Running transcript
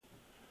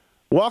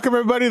Welcome,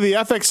 everybody, to the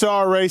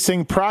FXR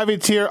Racing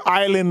Privateer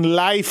Island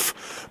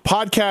Life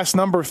podcast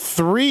number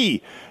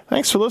 3.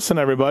 Thanks for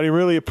listening, everybody.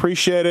 Really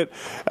appreciate it.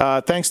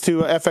 Thanks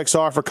to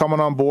FXR for coming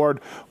on board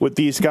with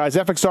these guys.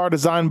 FXR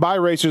designed by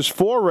racers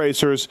for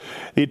racers.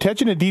 The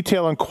attention to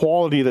detail and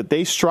quality that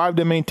they strive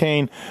to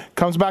maintain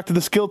comes back to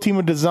the skilled team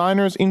of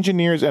designers,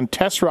 engineers, and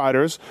test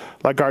riders,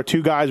 like our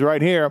two guys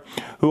right here,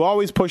 who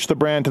always push the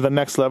brand to the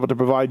next level to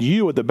provide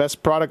you with the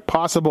best product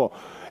possible.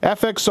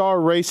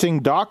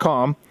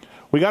 FXRRacing.com.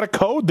 We got a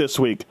code this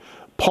week,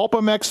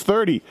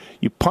 PulpMX30.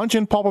 You punch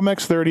in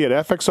PulpMX30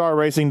 at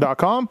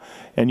FXRRacing.com,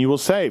 and you will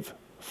save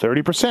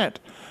 30%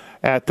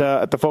 at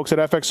the folks at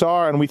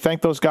FXR. And we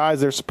thank those guys.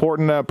 They're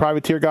supporting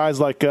privateer guys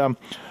like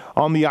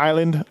on the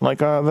island, like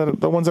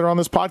the ones that are on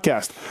this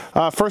podcast.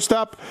 First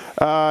up,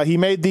 he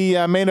made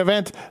the main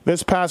event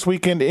this past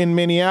weekend in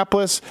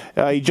Minneapolis.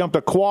 He jumped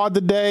a quad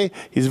today.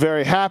 He's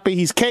very happy.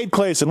 He's Cade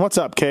Clason. What's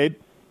up, Cade?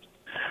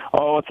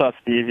 Oh, what's up,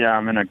 Steve? Yeah,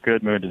 I'm in a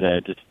good mood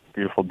today. Just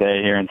beautiful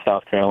day here in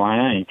South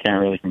Carolina, and you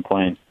can't really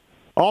complain.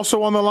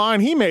 Also on the line,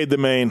 he made the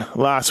main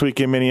last week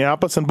in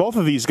Minneapolis, and both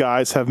of these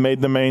guys have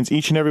made the mains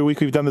each and every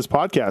week we've done this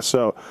podcast.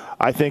 So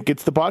I think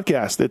it's the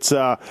podcast. It's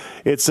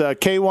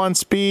K1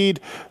 Speed,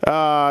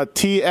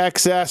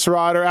 TXS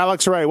rider,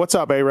 Alex Ray. What's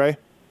up, Ray? What's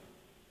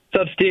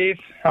up, Steve?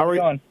 How are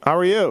you going? How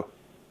are you?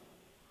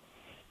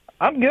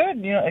 I'm good.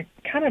 You know, it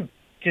kind of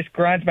just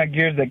grinds my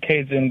gears that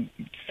Cade's in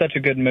such a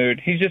good mood.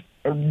 He's just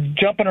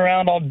jumping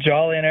around all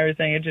jolly and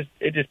everything. It just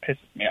pisses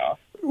me off.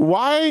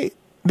 Why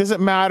does it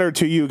matter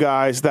to you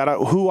guys that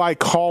who I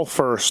call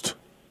first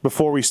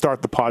before we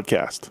start the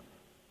podcast?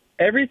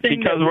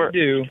 Everything because that we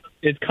do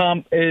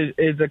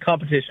is a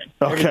competition.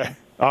 Okay. Everything.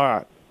 All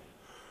right.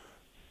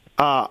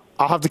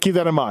 I'll have to keep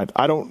that in mind.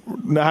 I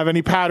don't have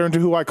any pattern to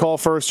who I call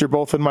first. You're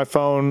both in my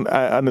phone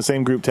on the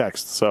same group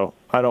text, so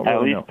I don't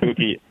really know.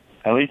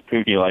 At least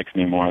Pookie likes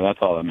me more. That's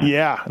all that matters.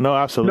 Yeah, no,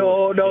 absolutely.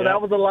 No, yeah.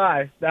 That was a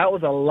lie. That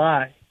was a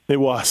lie. It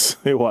was.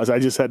 I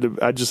just had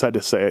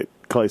to say it,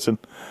 Clason.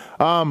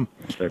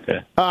 It's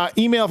okay.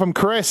 Email from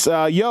Chris.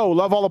 Yo,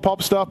 love all the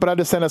pulp stuff, but I had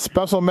to send a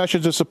special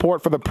message of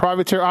support for the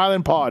Privateer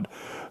Island pod.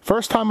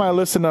 First time I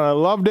listened and I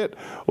loved it.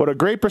 What a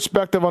great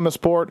perspective on the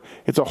sport.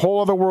 It's a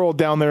whole other world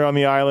down there on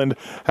the island.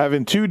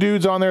 Having two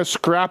dudes on there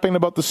scrapping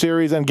about the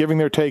series and giving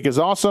their take is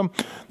awesome.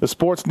 The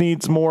sports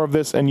needs more of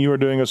this, and you are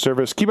doing a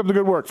service. Keep up the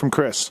good work, from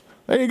Chris.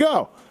 There you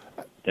go.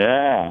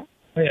 Yeah.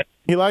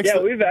 He likes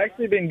we've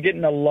actually been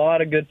getting a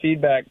lot of good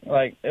feedback.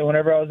 Like,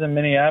 whenever I was in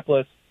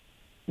Minneapolis,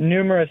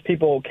 numerous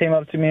people came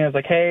up to me and was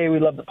like, hey, we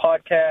love the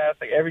podcast,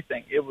 like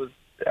everything.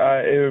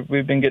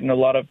 We've been getting a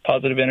lot of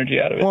positive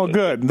energy out of it. Well,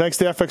 good. Thanks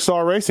to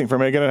FXR Racing for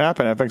making it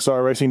happen.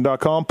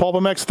 FXRRacing.com.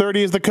 PulpMX30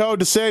 is the code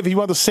to save if you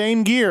want the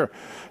same gear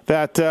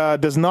that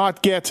does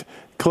not get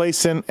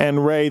Clason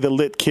and Ray the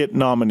Lit Kit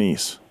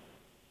nominees.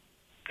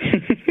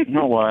 You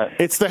know what?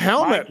 It's the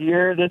helmet. My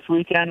gear this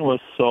weekend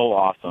was so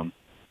awesome.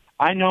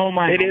 I know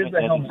my helmet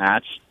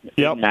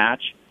doesn't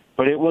match,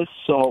 but it was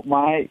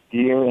my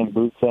gear and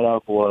boot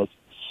setup was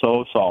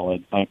so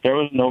solid. Like, there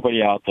was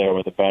nobody out there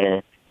with a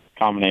better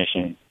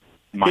combination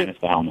minus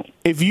the helmet.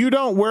 If you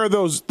don't wear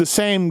the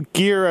same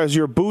gear as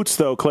your boots,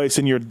 though,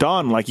 Clason, you're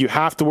done. Like, you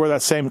have to wear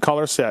that same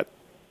color set.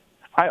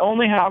 I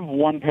only have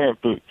one pair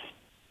of boots,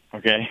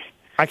 okay?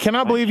 I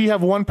cannot believe you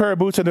have one pair of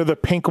boots and they're the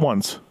pink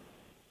ones.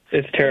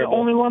 It's terrible. The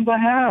only ones I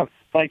have.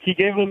 Like, he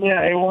gave them the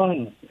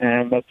A1,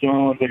 and that's the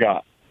only ones I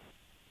got.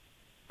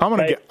 I'm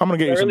gonna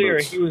get you some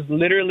boots.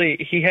 Earlier,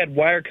 he had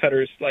wire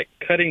cutters, like,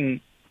 cutting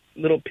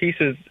little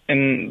pieces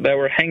and that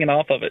were hanging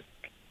off of it.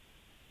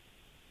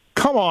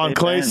 Come on,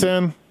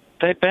 Clason.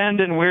 They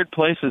bend in weird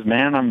places,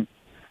 man.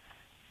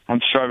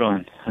 I'm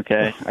struggling.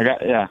 Okay,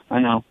 I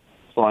know.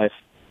 It's life.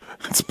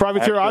 It's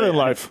Privateer Island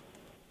life.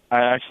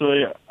 I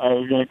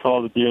was gonna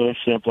call the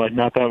dealership, like,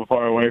 not that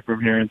far away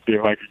from here, and see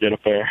if I could get a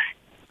pair.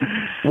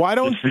 Why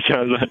don't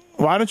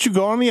you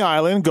go on the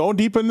island, go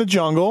deep in the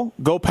jungle,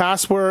 go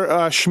past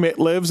where Schmidt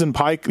lives and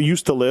Pike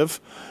used to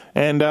live,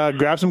 and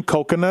grab some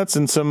coconuts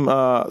and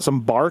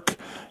some bark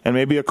and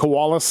maybe a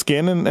koala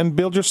skin and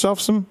build yourself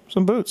some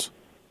boots?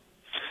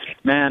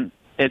 Man,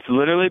 it's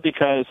literally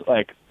because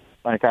like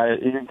I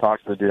even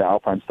talked to the dude at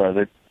Alpine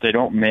Star. They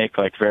don't make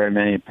like very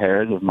many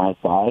pairs of my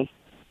size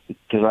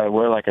because I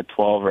wear like a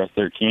 12 or a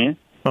 13,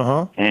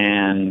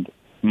 and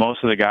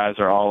most of the guys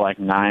are all like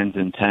 9s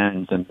and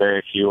 10s, and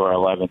very few are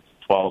 11s,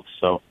 12s.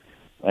 So,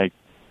 like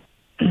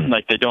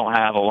they don't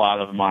have a lot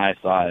of my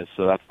size.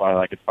 So that's why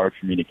like it's hard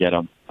for me to get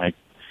them. Like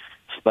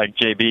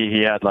JB,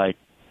 he had like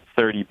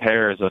 30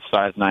 pairs of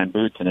size 9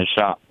 boots in his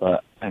shop,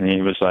 and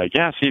he was like,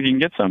 "Yeah, see if you can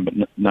get some," but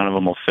none of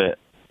them will fit.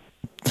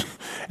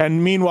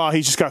 And meanwhile,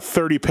 he's just got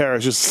 30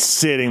 pairs just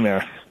sitting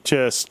there,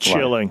 just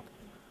chilling.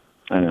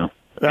 I know.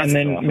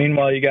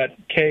 Meanwhile, you got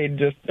Cade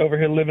just over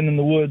here living in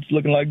the woods,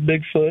 looking like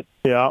Bigfoot.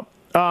 Yeah.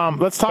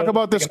 Let's talk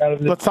about this.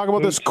 Let's talk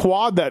about this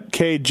quad that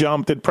Cade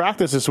jumped at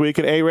practice this week,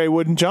 and A-Ray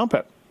wouldn't jump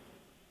it.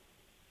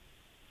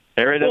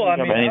 A-Ray doesn't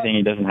jump anything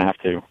he doesn't have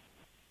to.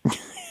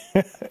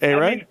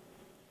 A-Ray?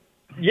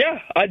 Yeah,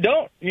 I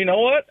don't. You know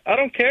what? I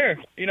don't care.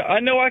 I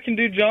know I can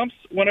do jumps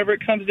whenever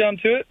it comes down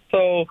to it.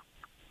 So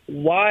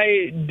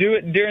why do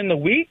it during the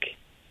week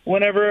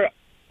whenever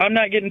I'm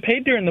not getting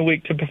paid during the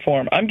week to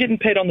perform? I'm getting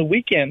paid on the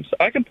weekends.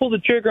 I can pull the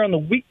trigger on the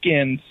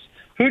weekends.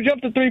 Who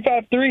jumped the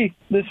 353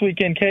 this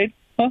weekend, Cade?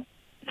 Huh?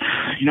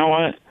 You know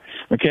what?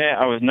 Okay,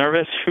 I was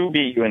nervous. Who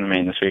beat you in the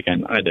main this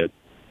weekend? I did.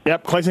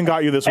 Yep, Clason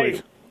got you this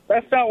week.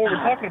 That's not what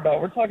we're talking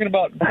about. We're talking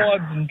about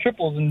quads and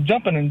triples and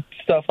jumping and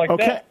stuff like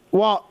that. Okay,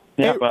 well...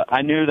 Yeah, but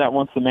I knew that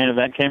once the main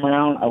event came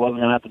around, I wasn't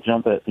going to have to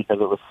jump it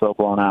because it was so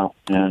blown out,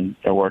 and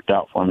it worked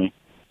out for me.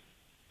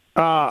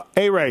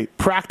 Hey, Ray,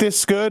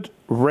 practice good,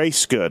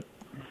 race good.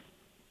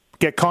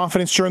 Get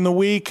confidence during the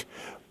week,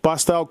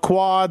 bust out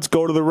quads,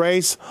 go to the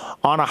race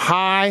on a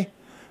high.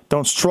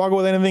 Don't struggle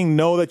with anything.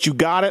 Know that you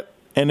got it,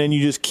 and then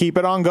you just keep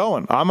it on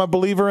going. I'm a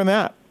believer in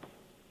that.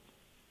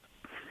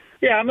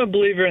 Yeah, I'm a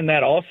believer in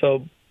that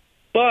also.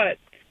 But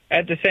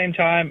at the same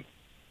time,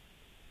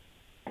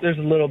 there's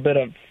a little bit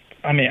of,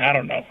 I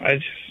don't know.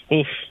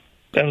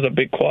 That was a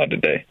big quad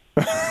today.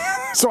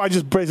 So I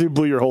just basically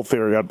blew your whole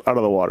theory out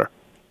of the water.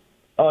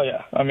 Oh,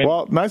 yeah.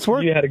 Well, nice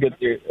work. You had a good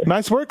theory.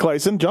 Nice work,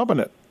 Clason, jumping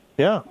it.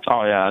 Yeah.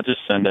 Oh, yeah, just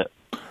send it.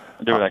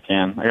 I do what I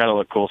can. I got to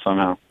look cool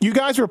somehow. You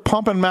guys were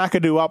pumping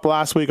McAdoo up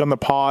last week on the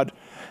pod,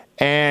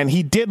 and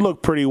he did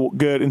look pretty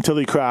good until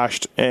he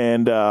crashed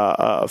and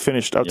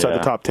finished outside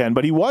the top 10.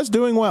 But he was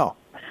doing well.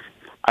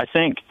 I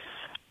think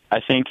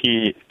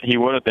he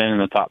would have been in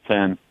the top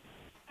 10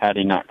 had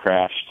he not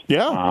crashed.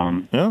 Yeah.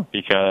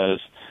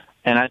 Because,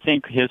 and I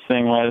think his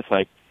thing was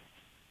like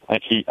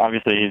he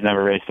obviously he's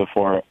never raced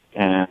before,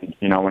 and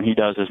when he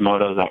does his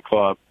motos at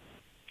club,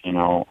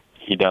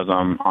 he does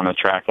them on a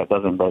track that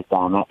doesn't break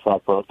down. That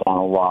track broke down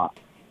a lot,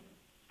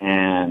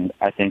 and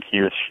I think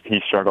he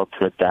struggled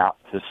to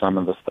adapt to some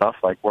of the stuff,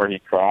 like where he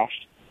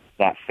crashed.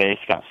 That face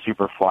got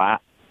super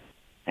flat,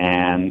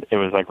 and it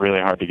was like really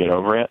hard to get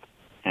over it.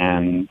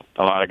 And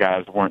a lot of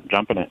guys weren't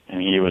jumping it,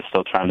 and he was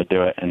still trying to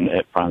do it, and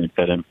it finally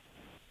fit him.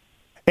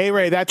 Hey,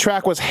 Ray, that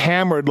track was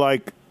hammered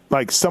like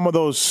some of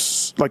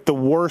those, like the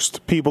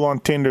worst people on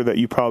Tinder that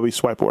you probably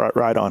swipe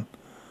right on.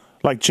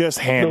 Like just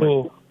hammered.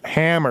 Ooh.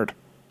 Hammered.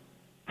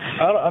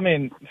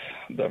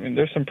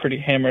 There's some pretty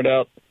hammered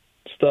out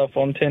stuff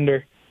on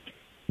Tinder.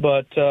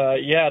 But,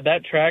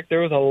 that track,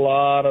 there was a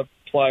lot of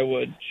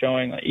plywood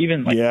showing.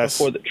 Even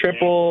before the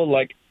triple,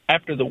 like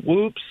after the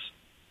whoops,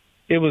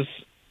 it was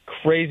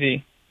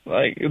crazy.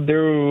 Like,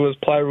 there was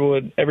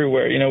plywood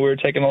everywhere. We were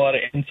taking a lot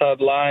of inside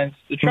lines.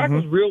 The track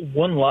was real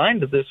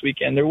one-lined this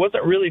weekend. There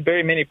wasn't really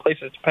very many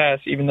places to pass,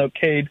 even though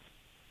Cade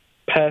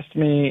passed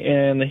me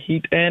in the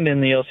heat and in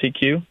the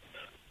LCQ.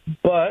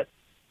 But,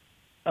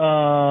 no,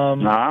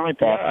 I only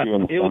passed you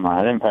in the semi.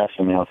 I didn't pass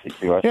you in the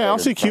LCQ.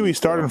 LCQ, he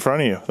started in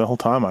front of you the whole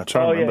time. I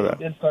try to remember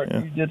that.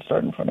 You did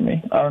start in front of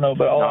me. I don't know,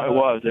 but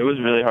it was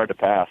really hard to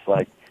pass.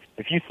 Like,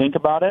 if you think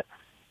about it,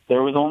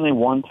 there was only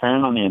one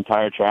turn on the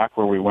entire track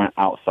where we went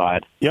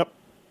outside. Yep.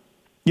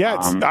 Yeah,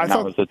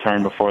 that was the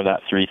turn before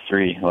that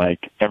 3-3.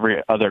 Like,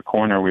 every other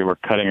corner, we were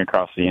cutting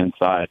across the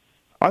inside.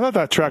 I thought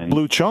that track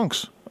blew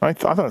chunks. I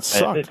thought it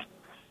sucked.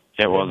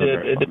 It wasn't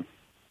very fun.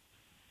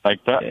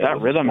 Like, that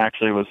rhythm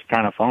actually was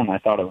kind of fun. I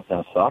thought it was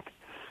going to suck.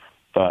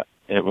 But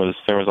there was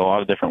a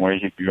lot of different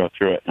ways you could go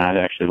through it, and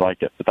I actually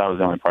liked it. But that was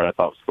the only part I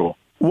thought was cool.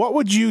 What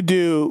would you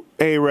do,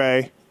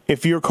 A-Ray,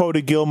 if you're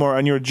Cody Gilmore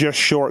and you're just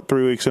short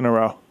 3 weeks in a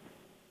row?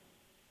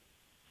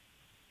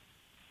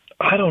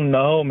 I don't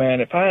know, man.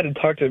 If I had to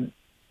talk to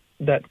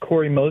that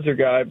Corey Moser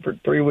guy for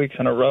 3 weeks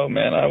in a row,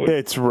 man, I would.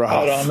 It's rough.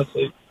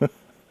 Honestly,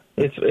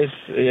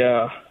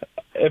 yeah.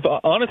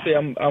 Honestly,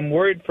 I'm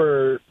worried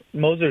for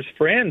Moser's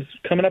friends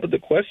coming up with the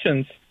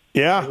questions.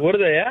 Yeah. What do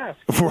they ask?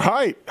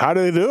 Right. How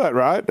do they do it?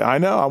 Right. I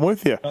know. I'm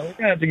with you. We're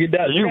gonna have to get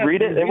that. Did you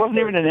read it? It wasn't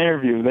even an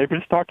interview. They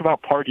just talked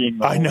about partying.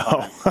 I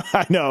know.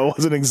 I know. It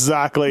wasn't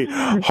exactly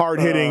hard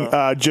hitting.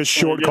 Just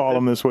short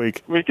column this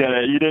week. We get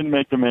it. You didn't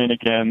make the main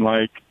again.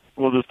 Like.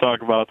 We'll just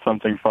talk about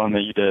something fun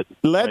that you did.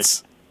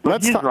 Let's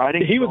talk.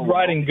 He was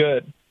riding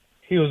good.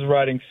 He was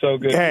riding so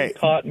good. Hey, he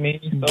caught me.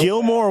 So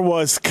Gilmore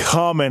was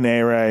coming,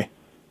 Ray.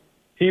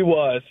 He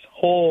was.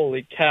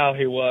 Holy cow,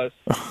 he was.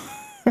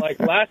 Like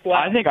last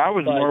lap. I think I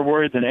was more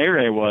worried than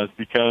A-Ray was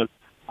because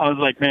I was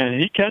like, man,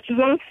 he catches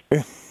us.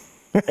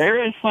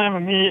 A-Ray's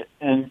slamming me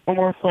and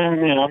Gilmore's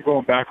slamming me, and I'm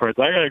going backwards.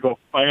 I gotta go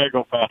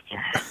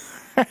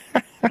faster.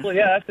 Well,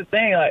 yeah, that's the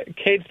thing. Like,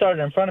 Cade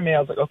started in front of me. I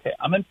was like, okay,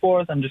 I'm in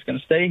fourth. I'm just going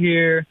to stay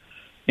here.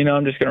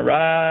 I'm just going to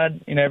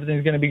ride.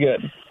 Everything's going to be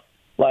good.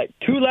 Like,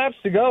 2 laps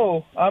to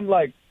go, I'm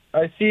like,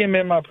 I see him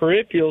in my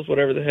peripherals,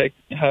 whatever the heck,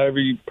 however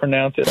you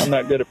pronounce it. I'm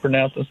not good at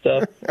pronouncing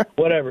stuff.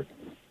 Whatever.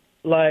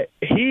 Like,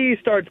 he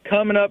starts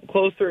coming up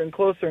closer and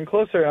closer and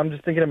closer. I'm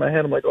just thinking in my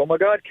head, I'm like, oh, my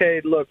God,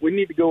 Cade, look, we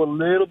need to go a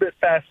little bit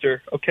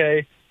faster,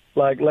 okay?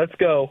 Like, let's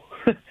go.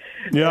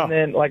 Yeah. And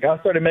then, like, I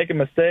started making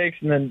mistakes,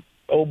 and then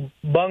old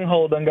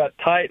bunghole done got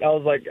tight. I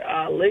was like,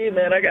 leave,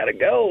 man, I gotta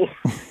go.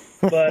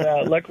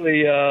 But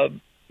luckily,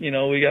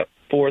 we got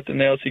fourth in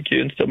the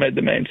LCQ and still made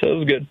the main, so it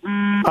was good.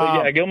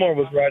 But yeah, Gilmore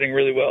was riding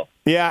really well.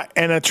 Yeah,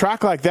 and a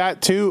track like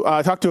that too.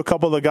 I talked to a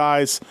couple of the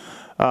guys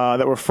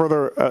that were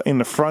further in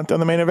the front of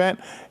the main event,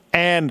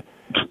 and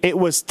it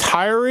was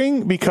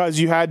tiring because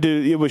you had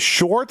to. It was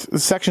short. The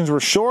sections were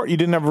short. You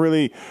didn't have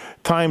really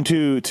time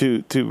to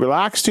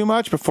relax too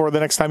much before the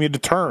next time you had to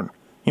turn.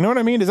 You know what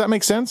I mean? Does that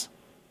make sense?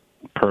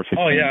 Perfect.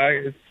 Oh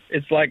yeah,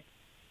 it's like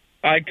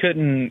I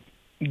couldn't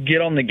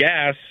get on the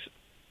gas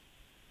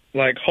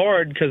like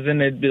hard, because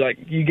then it'd be like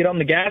you get on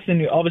the gas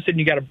and all of a sudden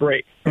you got to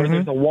brake, or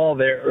there's a wall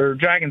there, or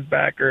dragon's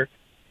back, or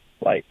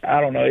like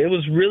I don't know. It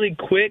was really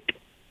quick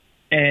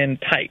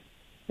and tight,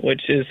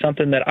 which is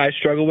something that I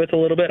struggle with a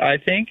little bit, I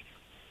think,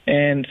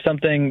 and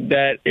something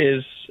that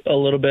is a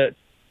little bit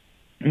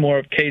more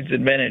of Cade's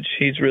advantage.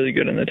 He's really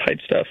good in the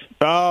tight stuff.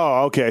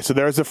 Oh, okay. So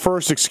there's the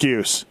first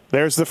excuse.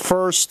 There's the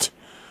first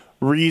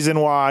reason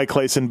why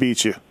Clason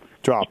beat you.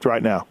 Dropped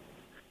right now.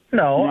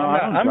 No,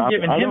 I'm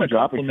giving him a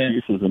compliment.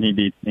 Excuses when he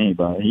beats me,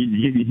 but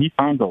he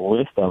finds a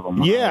list of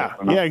them. Yeah,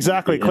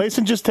 exactly.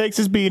 Clason just takes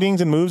his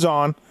beatings and moves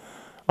on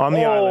the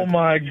island. Oh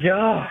my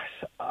gosh,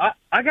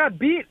 I got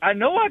beat. I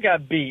know I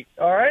got beat.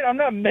 All right, I'm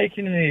not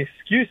making any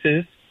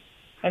excuses.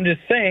 I'm just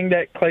saying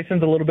that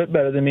Clason's a little bit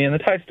better than me in the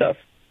tight stuff.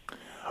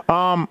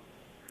 What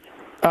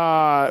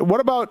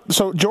about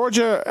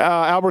Georgia,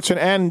 Albertson,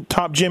 and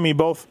Top Jimmy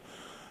both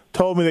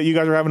told me that you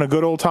guys are having a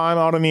good old time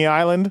out on the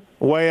island,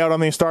 way out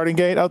on the starting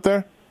gate out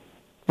there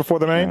before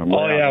the main.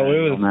 Oh yeah,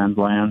 we man's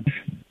land.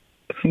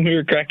 We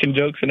were cracking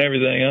jokes and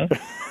everything, huh?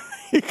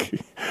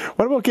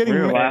 What about getting?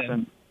 We were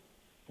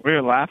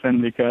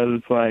laughing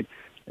because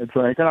it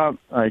was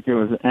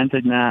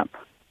Entignap,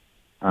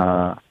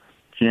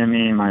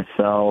 Jimmy,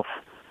 myself,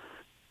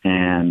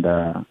 and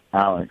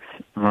Alex.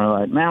 And we're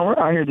like, man, we're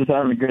out here just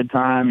having a good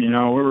time. You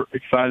know, we're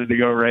excited to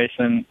go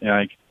racing.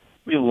 Like,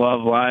 we love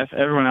life.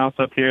 Everyone else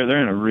up here,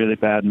 they're in a really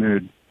bad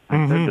mood.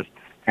 They're just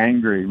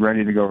angry,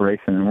 ready to go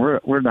racing, and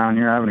we're down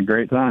here having a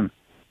great time.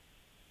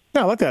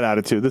 Yeah, I like that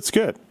attitude. That's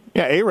good.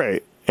 Yeah,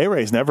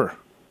 A-Ray's never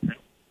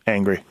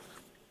angry.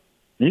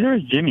 Neither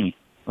is Jimmy.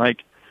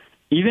 Like,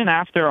 even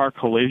after our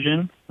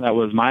collision, that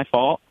was my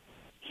fault,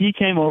 he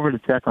came over to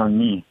check on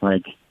me.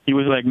 Like, he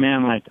was like,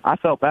 man, like, I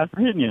felt bad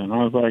for hitting you. And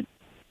I was like,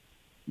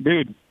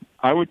 dude,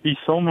 I would be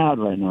so mad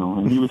right now.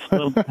 And he was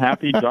still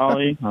happy,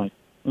 jolly. Like,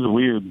 it was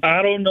weird.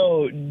 I don't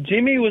know.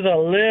 Jimmy was a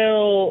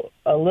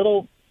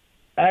little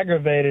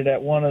aggravated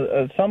at one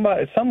of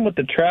something with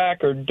the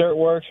track or dirt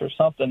works or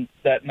something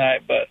that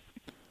night, but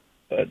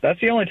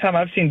that's the only time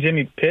I've seen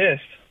Jimmy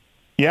pissed.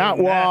 Yeah,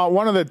 well,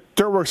 one of the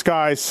Dirtworks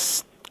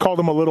guys called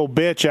him a little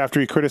bitch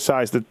after he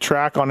criticized the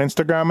track on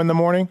Instagram in the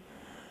morning,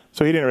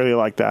 so he didn't really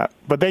like that.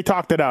 But they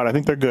talked it out. I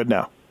think they're good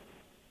now.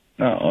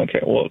 Oh,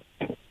 okay. Well,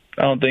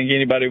 I don't think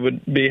anybody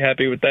would be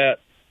happy with that.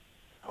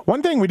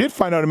 One thing we did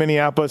find out in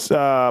Minneapolis,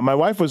 my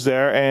wife was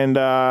there,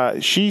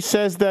 and she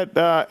says that,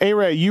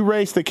 A-Ray, you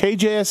raced the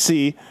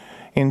KJSC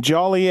in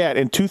Joliet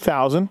in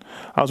 2000.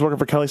 I was working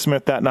for Kelly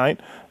Smith that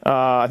night.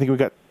 I think we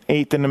got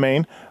 8th in the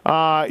main.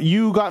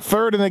 You got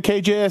 3rd in the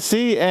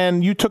KJSC,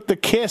 and you took the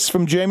kiss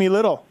from Jamie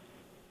Little.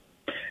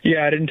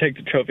 Yeah, I didn't take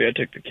the trophy. I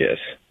took the kiss.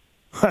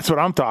 That's what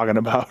I'm talking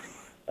about.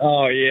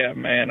 Oh, yeah,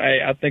 man.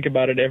 I think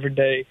about it every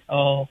day.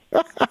 Oh.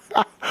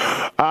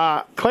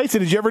 Clason,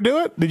 did you ever do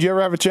it? Did you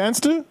ever have a chance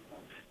to?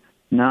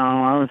 No,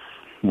 I was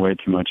way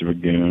too much of a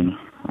goon.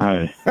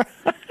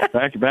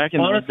 Back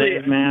in those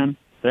days, man,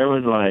 there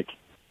was a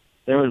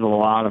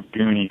lot of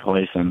goony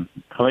Clason.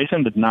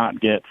 Clason did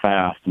not get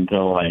fast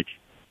until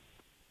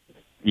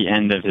the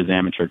end of his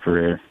amateur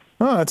career.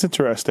 Oh, that's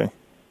interesting.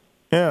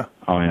 Yeah.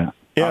 Oh yeah.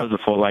 I was a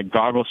full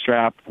goggle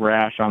strap,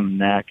 rash on the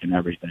neck, and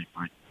everything.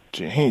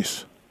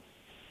 Jeez.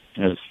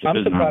 I'm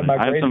surprised my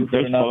grades were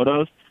good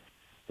enough.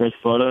 There's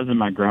photos in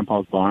my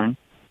grandpa's barn,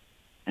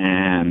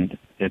 and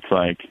it's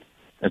like,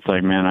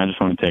 man, I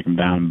just want to take them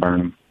down and burn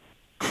them.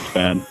 It's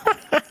bad.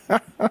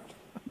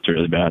 It's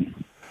really bad.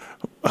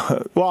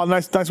 Well,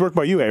 nice work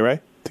by you,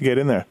 Ray, to get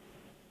in there.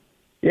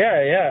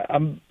 Yeah.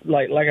 I'm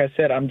like I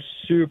said, I'm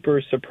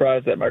super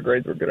surprised that my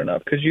grades were good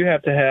enough, because you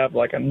have to have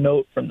a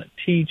note from the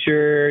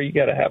teacher. You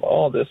got to have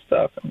all this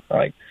stuff. And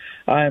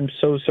I am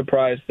so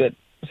surprised that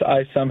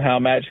I somehow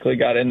magically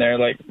got in there.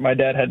 My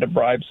dad had to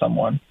bribe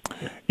someone.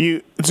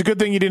 It's a good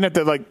thing you didn't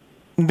have to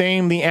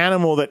name the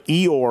animal that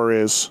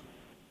Eeyore is.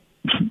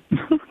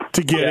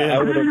 To get in.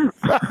 I would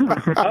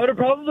have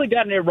probably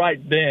gotten it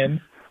right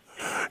then.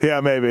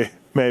 Yeah, maybe.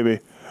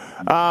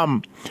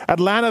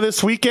 Atlanta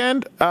this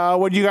weekend.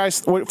 What do you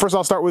guys? First,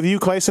 I'll start with you,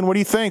 Clason. What do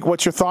you think?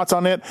 What's your thoughts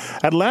on it?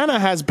 Atlanta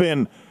has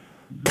been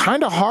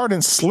kind of hard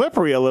and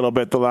slippery a little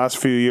bit the last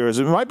few years.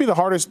 It might be the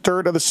hardest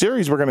dirt of the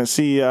series we're going to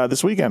see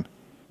this weekend.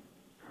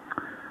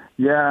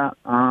 Yeah.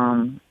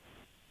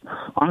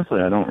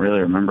 Honestly, I don't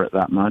really remember it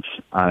that much.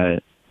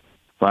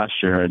 Last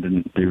year I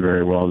didn't do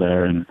very well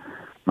there, and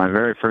my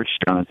very first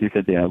year on the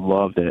 250, I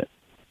loved it,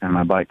 and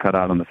my bike cut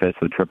out on the face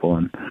of the triple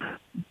and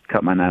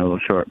cut my night a little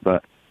short.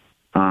 But,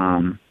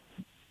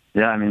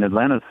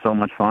 Atlanta's so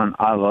much fun.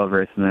 I love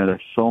racing there.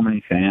 There's so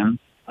many fans.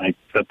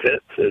 The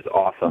pits is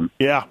awesome.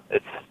 Yeah.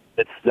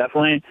 It's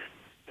definitely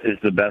is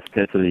the best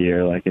pits of the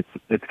year.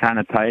 It's kind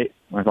of tight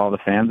with all the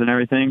fans and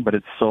everything, but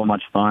it's so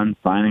much fun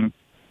signing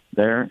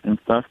there and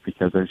stuff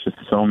because there's just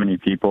so many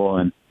people,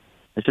 and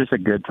it's just a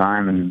good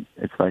time, and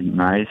it's like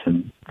nice,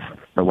 and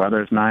the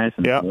weather's nice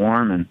and Yep.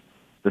 warm, and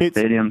the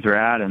stadium's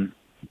rad, and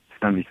it's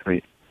gonna be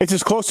sweet. It's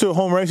as close to a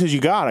home race as you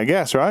got, I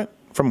guess, right?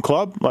 From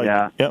club?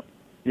 Yeah. Yep.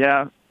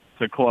 Yeah,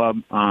 it's a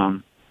club,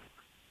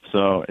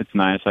 so it's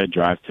nice. I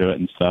drive to it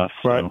and stuff,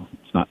 so Right.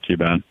 it's not too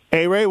bad.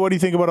 Hey, Ray, what do you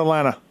think about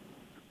Atlanta?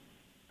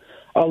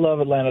 I love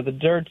Atlanta. The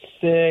dirt's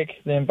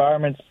sick. The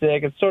environment's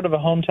sick. It's sort of a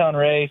hometown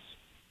race.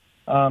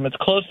 It's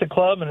close to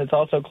club, and it's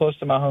also close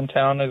to my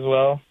hometown as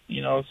well.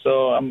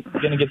 So I'm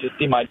going to get to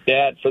see my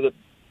dad for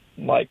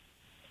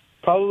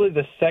probably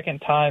the second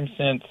time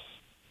since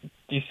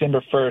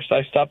December 1st.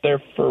 I stopped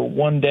there for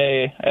one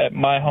day at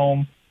my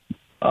home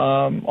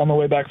on the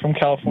way back from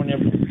California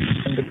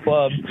from the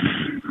club.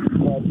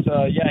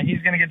 But, yeah,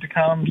 he's going to get to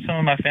come. Some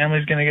of my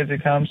family's going to get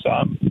to come, so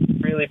I'm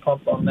really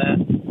pumped on that.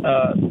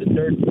 The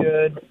dirt's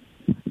good.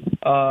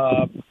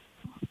 I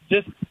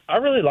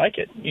really like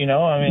it.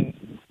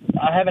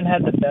 I haven't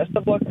had the best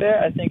of luck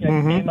there. I think I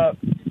came up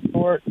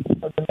short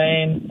of the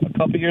main a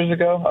couple years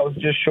ago. I was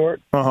just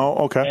short.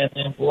 Okay. And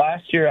then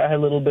last year I had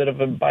a little bit of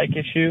a bike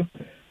issue.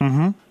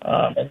 And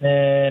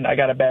then I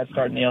got a bad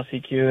start in the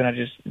LCQ, and I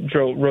just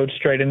rode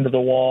straight into the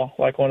wall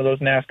like one of those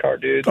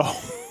NASCAR dudes. Oh,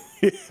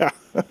 yeah.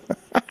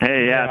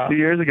 Hey, yeah, 2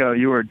 years ago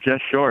you were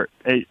just short.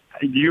 Hey,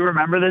 do you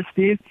remember this,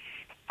 Steve?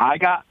 I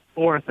got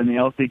fourth in the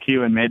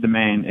LCQ and made the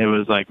main. It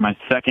was like my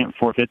second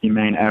 450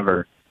 main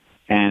ever.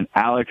 And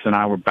Alex and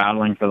I were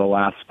battling for the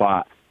last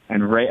spot.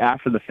 And right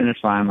after the finish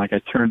line, I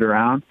turned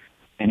around,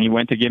 and he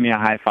went to give me a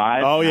high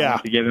five. Oh, yeah. I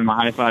went to give him a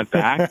high five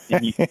back,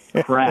 and he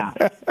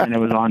crashed, and it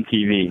was on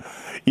TV.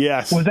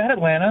 Yes. Was that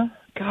Atlanta?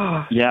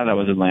 God. Yeah, that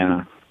was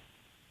Atlanta.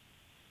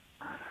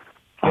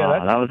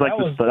 Yeah, that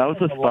was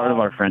the start of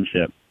our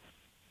friendship.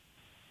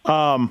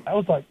 I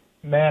was like,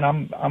 man,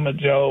 I'm a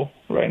Joe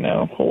right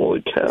now.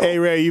 Holy cow! Hey,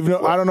 Ray,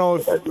 I don't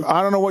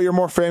know what you're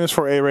more famous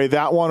for, Ray,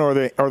 that one or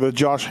the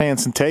Josh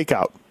Hansen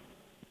takeout.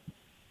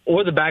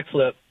 Or the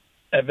backflip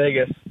at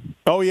Vegas.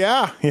 Oh,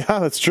 yeah. Yeah,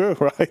 that's true,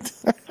 right?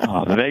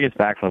 The Vegas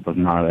backflip was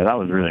gnarly. That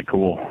was really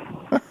cool.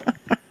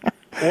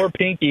 Or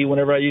Pinky,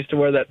 whenever I used to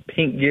wear that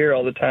pink gear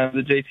all the time,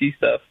 the JT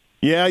stuff.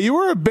 Yeah, you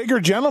were a bigger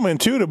gentleman,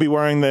 too, to be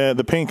wearing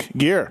the pink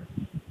gear.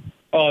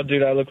 Oh,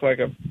 dude, I look like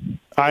a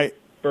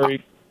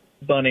furry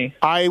bunny.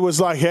 I was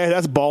like, hey,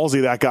 that's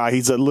ballsy, that guy.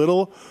 He's a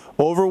little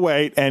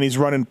overweight, and he's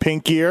running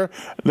pink gear.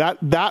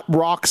 That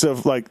reeks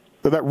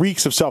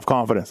of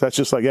self-confidence. That's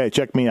just like, hey,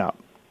 check me out.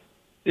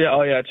 Yeah,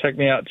 oh yeah, check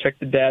me out. Check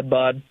the dad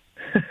bod.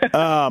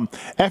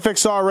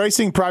 FXR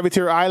Racing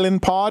Privateer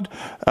Island Pod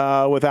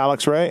with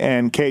Alex Ray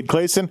and Cade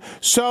Clason.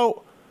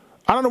 So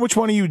I don't know which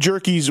one of you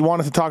jerkies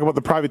wanted to talk about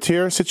the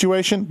privateer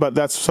situation, but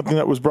that's something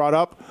that was brought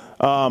up.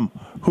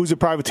 Who's a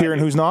privateer and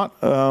who's not?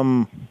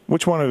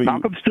 Which one of you?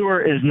 Malcolm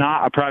Stewart is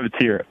not a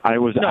privateer.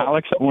 Alex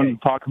that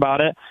wanted to talk about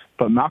it,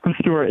 but Malcolm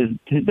Stewart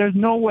there's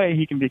no way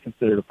he can be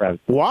considered a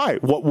privateer. Why?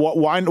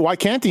 Why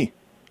can't he?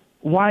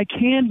 Why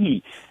can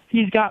he?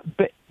 He's got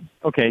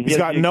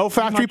no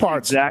factory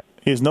parts.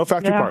 He has no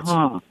factory parts.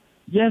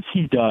 Yes,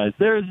 he does.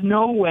 There's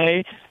no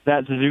way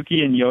that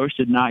Suzuki and Yosh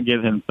did not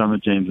give him some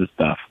of James's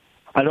stuff.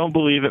 I don't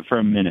believe it for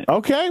a minute.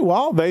 Okay,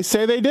 well, they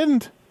say they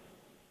didn't.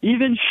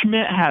 Even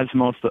Schmidt has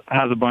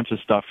a bunch of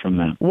stuff from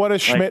them. What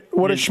does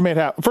Schmidt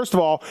have? First of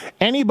all,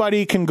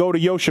 anybody can go to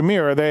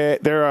Yoshimura.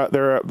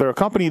 They're a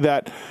company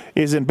that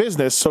is in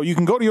business, so you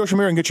can go to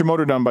Yoshimura and get your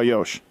motor done by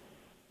Yosh.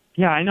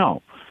 Yeah, I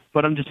know,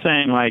 but I'm just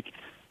saying, like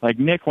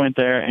Nick went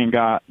there and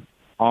got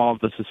all of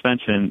the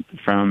suspension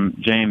from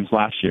James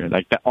last year,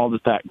 that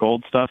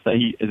gold stuff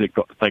it's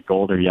like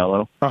gold or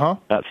yellow.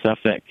 That stuff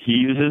that he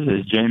uses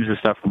is James's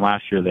stuff from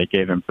last year. They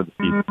gave him for the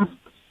season.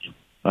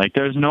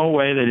 There's no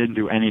way they didn't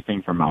do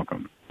anything for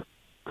Malcolm.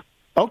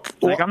 Okay,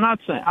 well,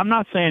 I'm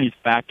not saying he's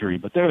factory,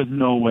 but there is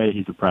no way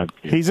he's a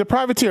privateer. He's a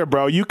privateer,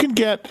 bro. You can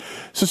get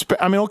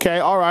okay,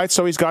 all right.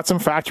 So he's got some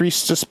factory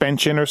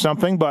suspension or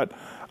something, but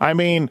I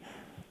mean,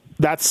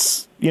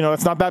 that's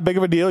it's not that big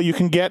of a deal. You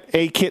can get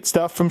A-kit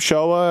stuff from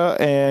Showa,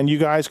 and you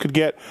guys could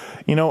get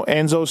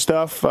Enzo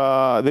stuff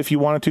if you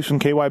wanted to from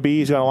KYB.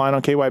 He's got a line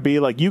on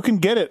KYB. You can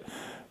get it.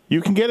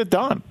 You can get it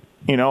done.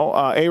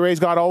 A-Ray's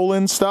got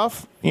Olin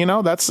stuff.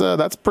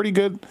 That's pretty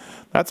good.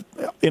 That's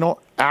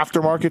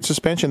aftermarket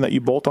suspension that you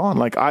bolt on.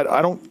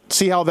 I don't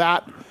see how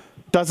that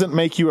doesn't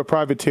make you a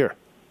privateer.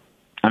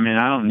 I mean,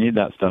 I don't need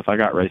that stuff. I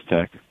got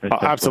Racetech.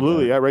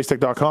 Absolutely, at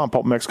racetech.com,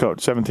 PulpMX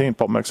code 17,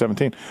 PulpMX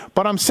 17.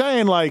 But I'm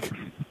saying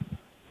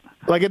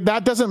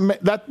that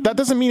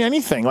doesn't mean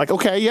anything.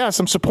 Okay, yeah,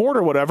 some support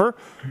or whatever,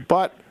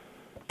 but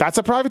that's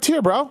a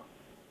privateer, bro.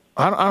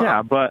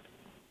 Yeah, but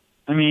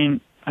I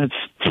mean,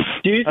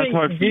 do you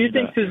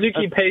think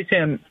Suzuki pays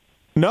him?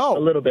 No, a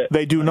little bit.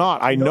 They do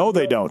not. I know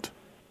they don't.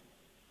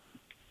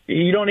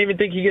 You don't even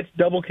think he gets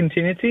double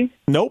contingency?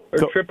 Nope.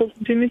 Or triple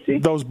contingency?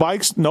 Those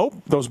bikes, nope.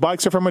 Those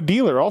bikes are from a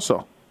dealer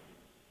also.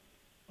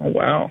 Oh,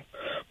 wow.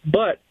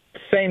 But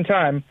same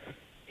time,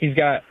 he's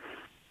got,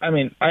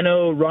 I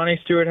know Ronnie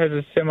Stewart has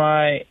a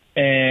semi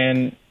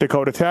and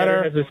Dakota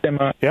Tatter has a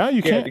semi. Yeah,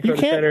 you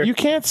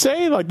can't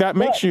say that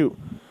makes you.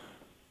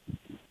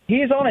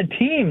 He's on a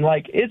team.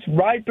 It's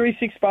Ride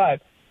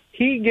 365.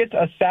 he gets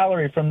a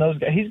salary from those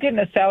guys. He's getting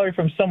a salary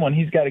from someone.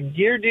 He's got a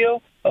gear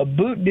deal, a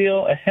boot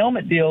deal, a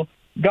helmet deal,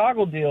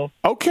 goggle deal.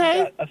 Okay.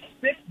 He's got a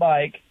stick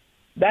bike.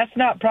 That's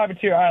not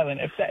Privateer Island.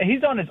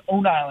 He's on his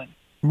own island.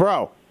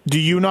 Bro, do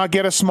you not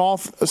get a small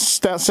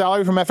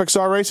salary from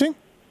FXR Racing?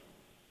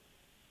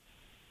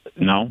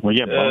 No, we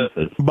get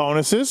bonuses.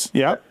 Bonuses,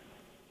 yep.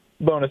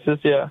 Bonuses,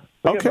 yeah.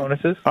 We Okay. get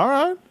bonuses. All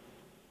right.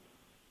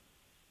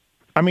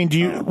 I mean, do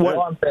you...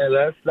 All I'm saying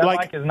is that like-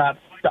 bike is not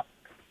stuck.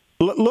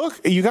 Look,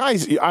 you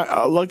guys,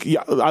 I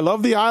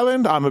love the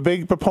island. I'm a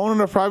big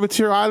proponent of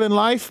Privateer Island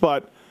life,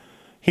 but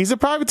he's a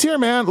privateer,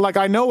 man. Like,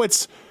 I know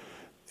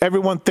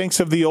everyone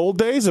thinks of the old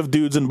days of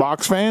dudes and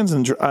box fans,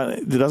 and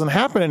it doesn't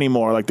happen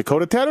anymore. Like,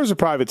 Dakota Tedder's a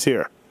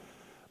privateer.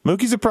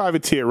 Mookie's a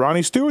privateer.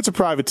 Ronnie Stewart's a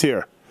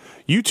privateer.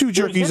 You two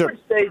jerkies There's different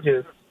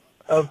stages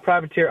of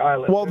Privateer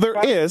Island. Well, there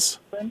is.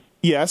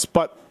 Yes,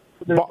 but...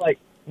 There's like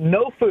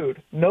no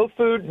food, no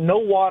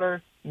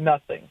water,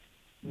 nothing.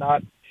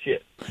 Not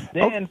shit.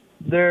 Then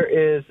there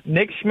is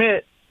Nick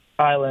Schmidt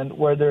Island,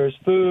 where there's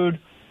food,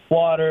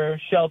 water,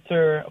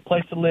 shelter, a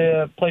place to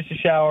live, place to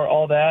shower,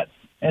 all that.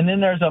 And then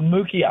there's a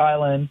Mookie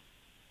Island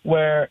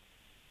where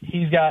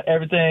he's got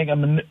everything,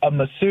 a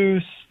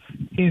masseuse,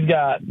 he's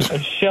got a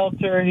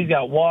shelter, he's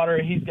got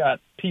water, he's got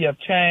P.F.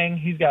 Chang,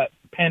 he's got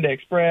Panda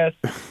Express,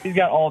 he's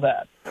got all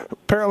that.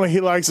 Apparently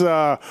he likes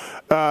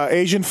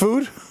Asian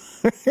food.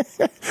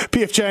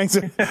 P.F. Chang's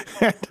I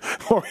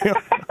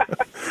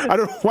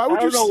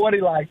don't know what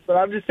he likes, but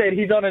I'm just saying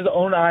he's on his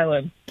own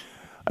island.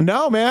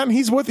 No, man,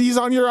 he's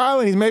on your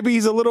island. Maybe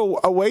he's a little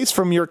away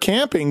from your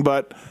camping,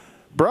 but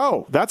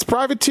bro, that's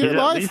privateer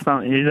life.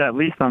 He's at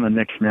least on the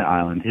Nick Schmidt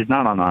Island. He's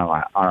not on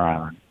our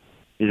island.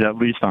 He's at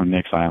least on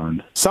Nick's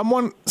island.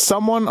 Someone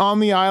on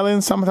the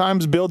island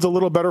sometimes builds a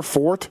little better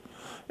fort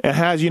and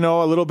has,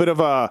 a little bit of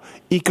a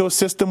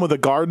ecosystem with a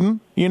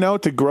garden,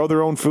 to grow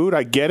their own food.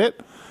 I get it.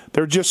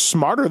 They're just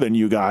smarter than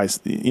you guys.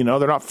 They're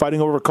not fighting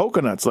over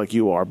coconuts like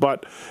you are,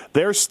 but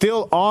they're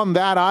still on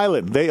that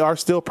island. They are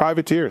still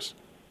privateers.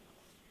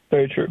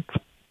 Very true.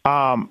 They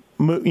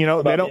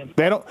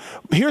don't.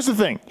 Here's the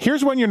thing.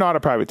 Here's when you're not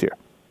a privateer.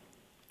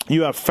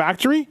 You have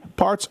factory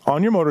parts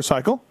on your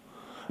motorcycle,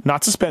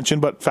 not suspension,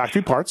 but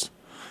factory parts,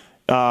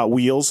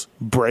 wheels,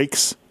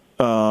 brakes,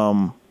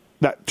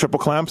 that triple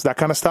clamps, that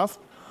kind of stuff.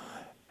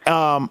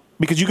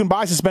 Because you can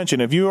buy suspension.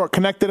 If you are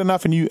connected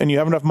enough and you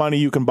have enough money,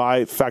 you can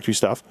buy factory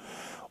stuff.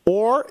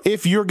 Or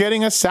if you're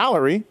getting a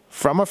salary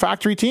from a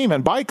factory team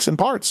and bikes and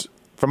parts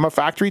from a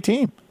factory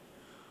team.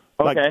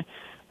 Okay.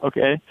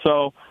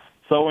 So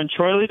when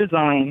Troy Lee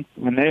Designs,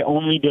 when they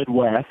only did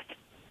West,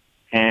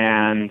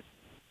 and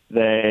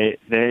they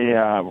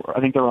I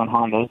think they were on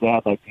Hondas. They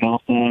had like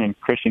Nelson and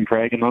Christian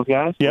Craig and those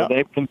guys. Yeah.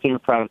 They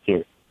considered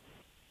privateers.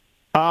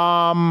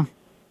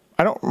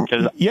 I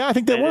don't. Yeah, I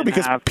think they were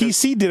because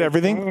PC did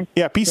everything.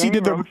 Yeah, PC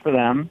did the for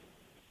them,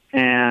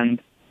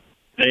 and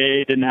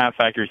they didn't have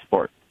factory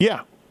support.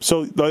 Yeah,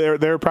 so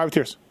they're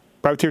privateers,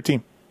 privateer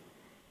team.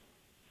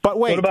 But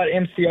wait, what about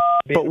MCR?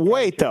 But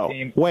wait, though,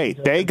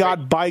 they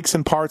got bikes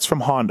and parts from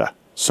Honda,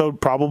 so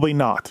probably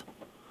not.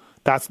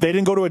 They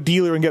didn't go to a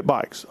dealer and get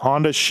bikes.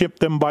 Honda shipped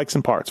them bikes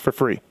and parts for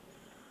free.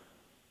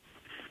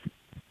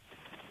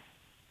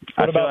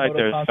 I feel like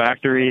there's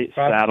factory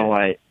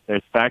satellite.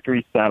 There's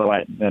factory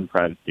satellite and then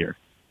privateer.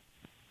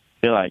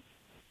 I feel like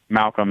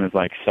Malcolm is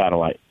like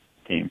satellite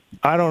team.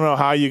 I don't know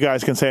how you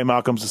guys can say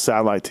Malcolm's a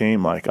satellite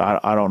team. Like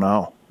I don't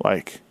know.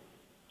 Like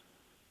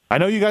I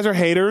know you guys are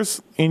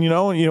haters, and you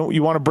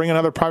want to bring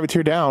another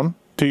privateer down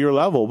to your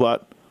level,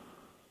 but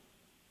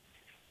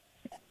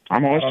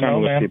I'm always trying to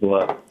lift people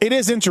up. It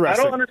is interesting.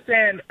 I don't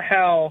understand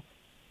how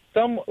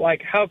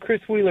how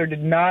Chris Wheeler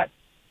did not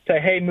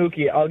say, "Hey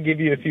Mookie, I'll give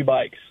you a few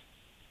bikes."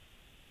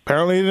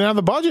 Apparently, he didn't have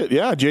the budget.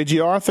 Yeah,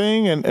 JGR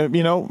thing, and and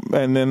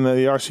then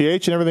the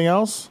RCH and everything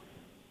else.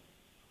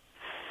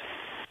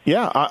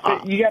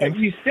 Yeah, you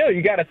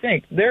got to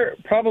think they're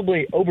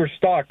probably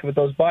overstocked with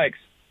those bikes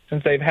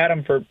since they've had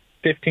them for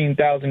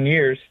 15,000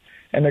 years,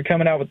 and they're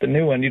coming out with the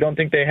new one. You don't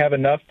think they have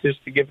enough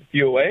just to give a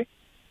few away?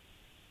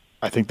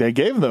 I think they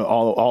gave them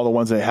all the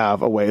ones they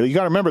have away. You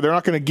got to remember they're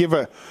not going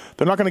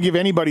to give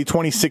anybody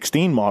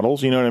 2016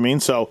 models. You know what I mean?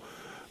 So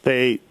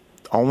they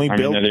only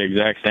build. They're the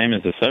exact same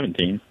as the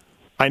 17.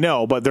 I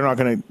know, but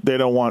they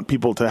don't want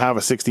people to have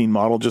a 16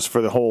 model just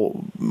for the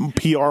whole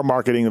PR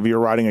marketing of you're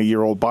riding a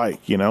year-old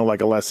bike, like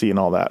Alessi and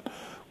all that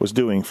was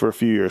doing for a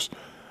few years.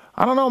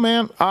 I don't know,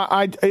 man.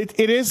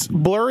 It is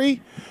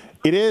blurry.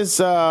 It is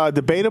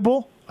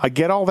debatable. I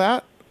get all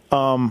that.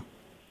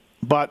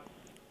 But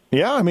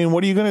yeah, I mean,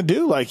 what are you going to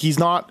do? Like, he's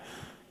not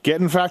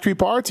getting factory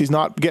parts. He's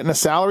not getting a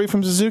salary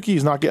from Suzuki.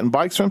 He's not getting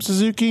bikes from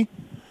Suzuki.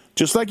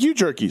 Just like you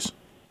jerkies.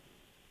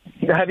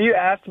 Have you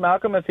asked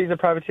Malcolm if he's a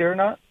privateer or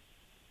not?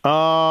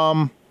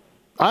 I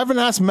haven't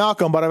asked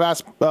Malcolm, but I've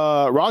asked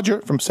Roger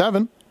from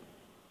 7.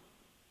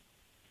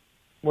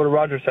 What did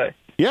Roger say?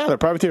 Yeah, they're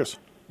privateers.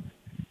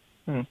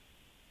 That's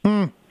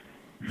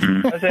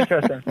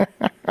interesting.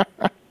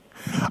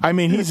 I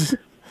mean,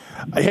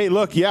 hey,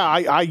 look, yeah,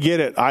 I get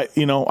it. I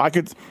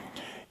could,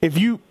 if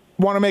you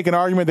want to make an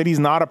argument that he's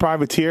not a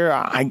privateer,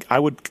 I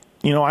would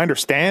I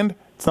understand.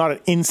 It's not an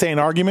insane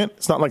argument.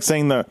 It's not like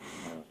saying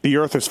the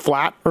earth is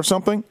flat or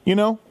something,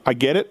 I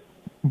get it.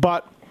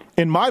 But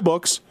in my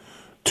books,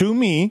 to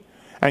me,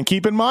 and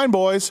keep in mind,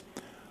 boys,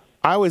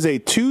 I was a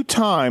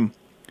 2-time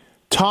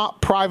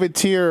top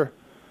privateer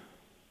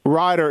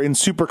rider in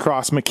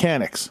Supercross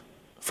mechanics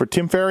for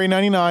Tim Ferry in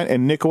 99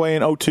 and Nick Way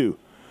in 02.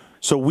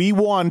 So we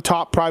won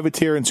top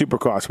privateer in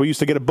Supercross. We used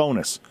to get a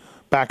bonus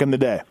back in the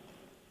day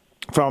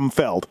from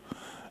Feld.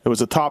 It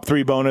was a top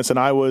 3 bonus, and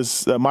I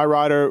was my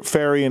rider,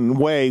 Ferry and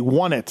Way,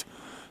 won it.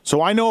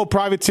 So I know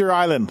Privateer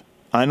Island.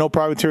 I know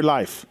Privateer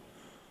life.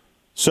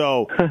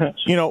 So,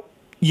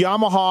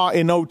 Yamaha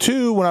in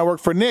 02, when I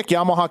worked for Nick,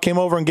 Yamaha came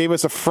over and gave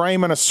us a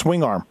frame and a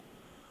swing arm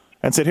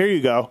and said, here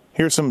you go.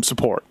 Here's some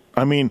support.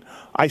 I mean,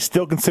 I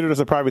still considered it as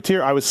a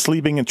privateer. I was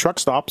sleeping in truck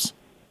stops.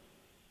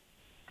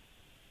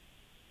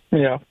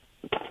 Yeah.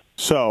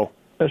 So,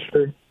 that's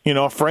true.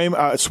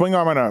 A swing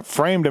arm and a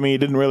frame to me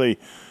didn't really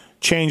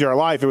change our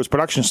life. It was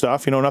production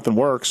stuff. Nothing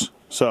works.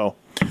 So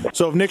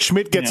if Nick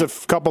Schmidt gets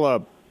a couple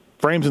of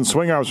frames and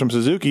swing arms from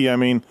Suzuki, I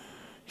mean,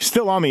 he's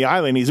still on the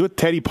island. He's with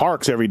Teddy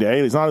Parks every day.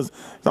 It's not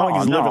like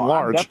he's living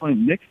large.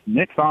 Definitely,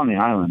 Nick's on the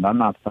island. I'm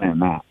not saying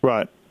that.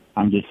 Right.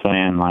 I'm just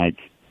saying,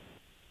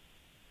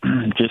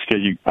 just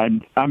because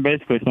I'm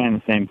basically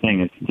saying the same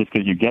thing. It's just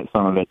because you get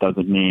some of it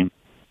doesn't mean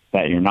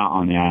that you're not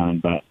on the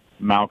island. But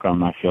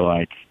Malcolm, I feel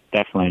like,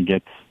 definitely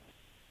gets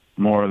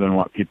more than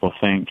what people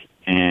think,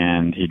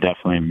 and he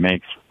definitely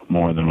makes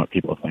more than what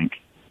people think.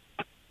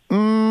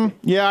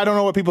 Yeah, I don't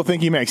know what people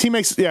think he makes.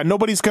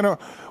 Nobody's going to...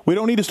 We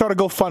don't need to start a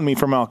GoFundMe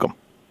for Malcolm.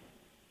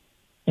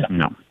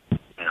 No.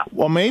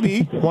 Well,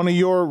 maybe one of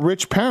your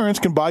rich parents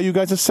can buy you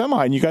guys a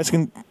semi, and you guys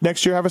can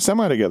next year have a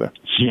semi together.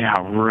 Yeah,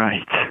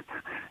 right.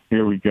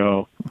 Here we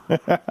go.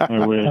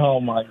 I wish. Oh,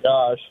 my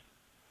gosh.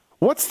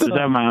 What's the...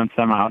 I have my own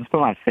semi. I'll just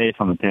put my face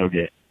on the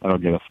tailgate. That'll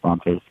get us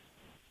sponsors.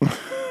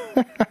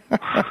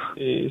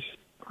 Jeez.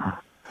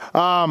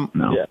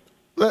 No. Yeah.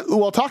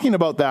 Well, talking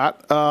about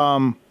that,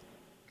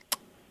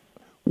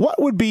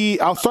 what would be...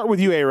 I'll start with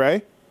you,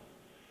 A-Ray.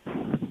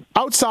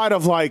 Outside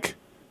of,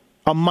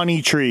 a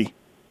money tree,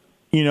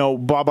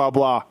 blah, blah,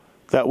 blah,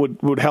 that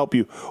would help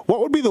you,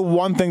 what would be the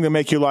one thing that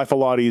make your life a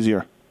lot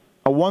easier?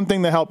 One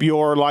thing to help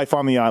your life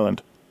on the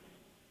island?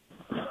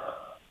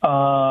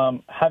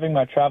 Having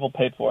my travel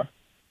paid for.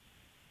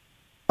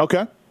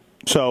 Okay.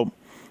 So,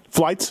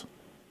 flights,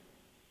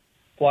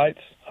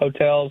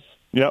 hotels.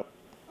 Yep.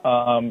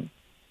 Gas.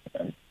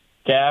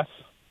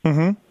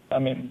 Mm-hmm. I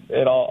mean,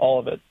 all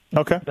of it.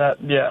 Okay.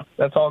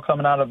 That's all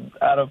coming out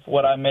of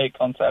what I make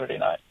on Saturday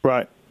night.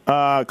 Right.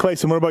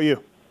 Clason, what about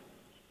you?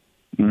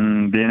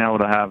 Being able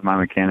to have my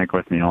mechanic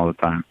with me all the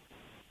time.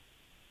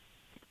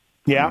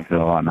 Yeah. Makes it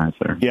a lot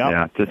nicer.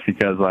 Yeah. Just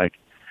because I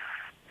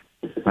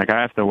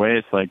have to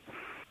waste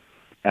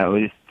at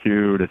least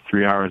 2 to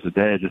 3 hours a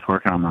day just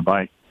working on my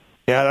bike.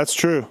 Yeah, that's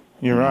true.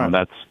 You're right.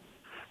 That's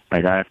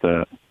I have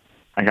to.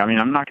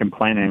 I'm not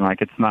complaining.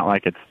 It's not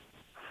like it's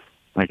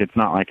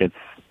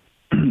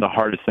the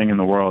hardest thing in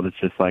the world. It's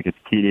just it's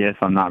tedious.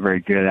 I'm not very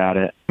good at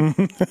it. I'm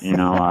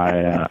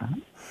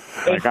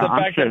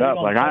straight up.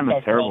 I'm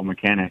a terrible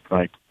mechanic.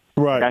 Right.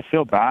 I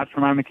feel bad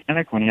for my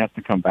mechanic when he has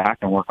to come back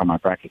and work on my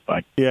practice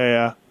bike.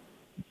 Yeah.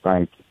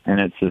 And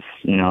it's just,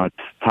 it's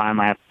time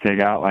I have to take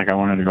out. I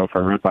wanted to go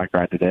for a road bike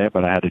ride today,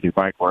 but I had to do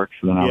bike work.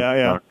 So then I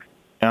was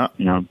stuck,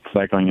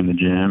 cycling in the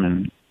gym,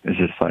 and it's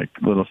just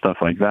little stuff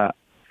like that.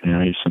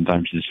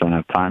 Sometimes you just don't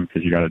have time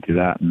because you got to do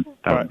that, and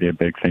that would be a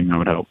big thing that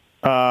would help.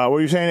 What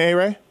were you saying,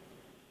 A-Ray?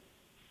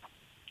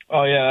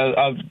 Oh,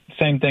 yeah,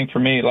 same thing for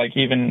me.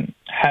 Even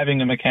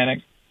having a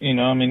mechanic,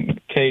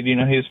 Cade, he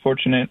was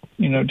fortunate,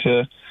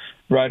 to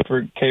ride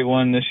for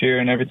K1 this year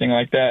and everything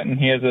like that, and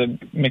he has a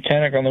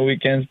mechanic on the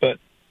weekends, but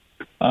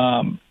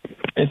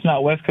it's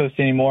not West Coast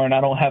anymore, and I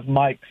don't have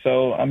Mike,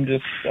 so I'm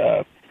just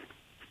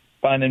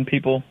finding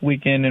people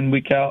week in and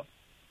week out.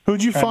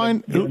 Who'd you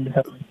find in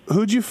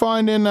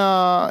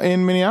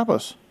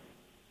Minneapolis?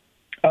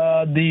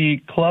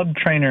 The club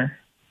trainer,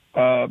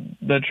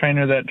 the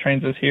trainer that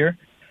trains us here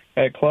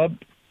at club.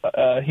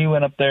 He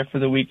went up there for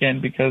the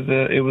weekend because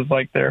it was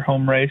their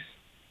home race.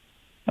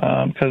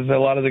 Because a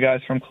lot of the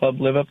guys from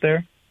club live up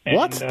there. And,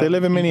 what? They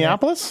live in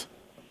Minneapolis?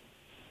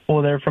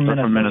 Well, they're from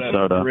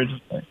Minnesota.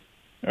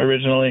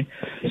 Originally.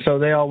 So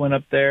they all went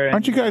up there.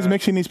 Aren't you guys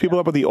mixing these people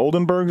up with the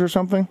Oldenburgs or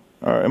something?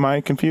 Or am I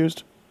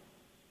confused?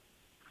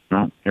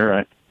 No, you're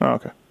right. Oh,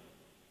 okay.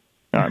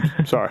 All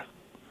right. Sorry.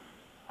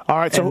 All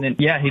right. So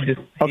he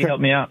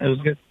helped me out. It was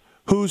good.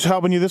 Who's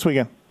helping you this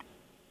weekend?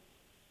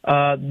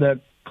 The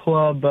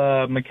club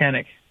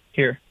mechanic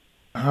here.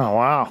 Oh,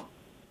 wow.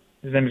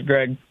 His name is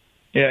Greg.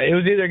 Yeah, it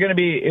was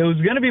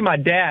going to be my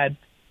dad,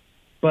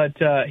 but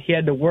he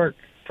had to work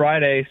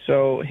Friday,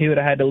 so he would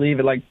have had to leave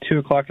at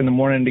 2:00 in the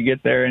morning to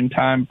get there in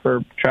time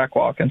for track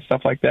walk and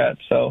stuff like that.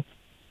 So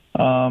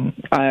I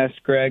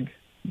asked Greg,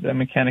 the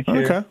mechanic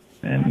here, okay.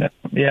 And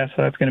so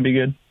that's going to be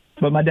good.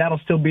 But my dad will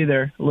still be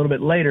there a little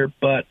bit later,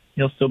 but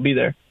he'll still be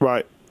there.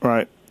 Right.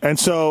 And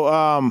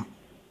so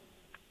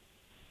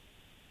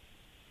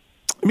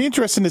it'd be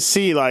interesting to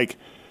see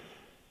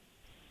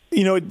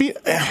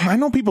I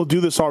know people do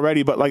this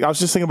already, but like I was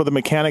just thinking about the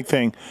mechanic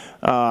thing,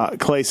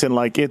 Clason.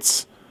 Like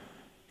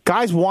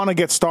guys want to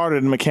get started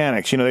in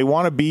mechanics. They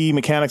want to be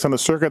mechanics on the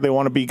circuit. They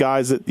want to be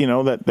guys that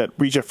that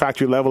reach a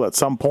factory level at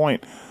some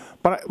point.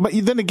 But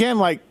then again,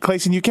 like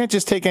Clason, you can't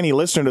just take any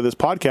listener to this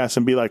podcast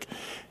and be like,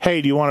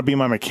 "Hey, do you want to be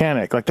my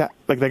mechanic?" Like that.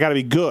 Like they got to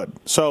be good.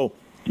 So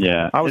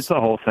yeah, it's the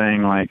whole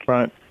thing. Like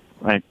right.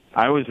 Like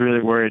I was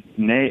really worried.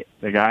 Nate,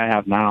 the guy I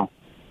have now,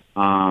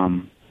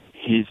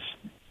 he's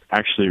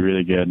actually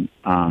really good.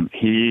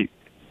 He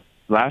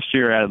last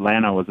year at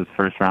Atlanta was his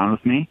first round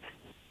with me.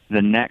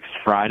 The next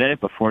Friday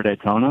before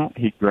Daytona,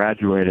 he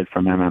graduated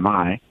from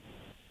MMI,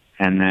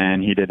 and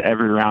then he did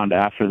every round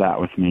after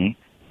that with me.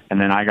 And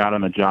then I got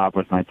him a job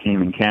with my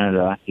team in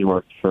Canada. He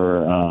worked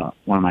for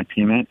one of my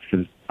teammates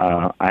because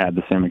I had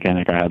the same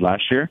mechanic I had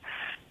last year,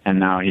 and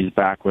now he's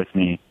back with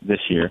me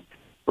this year.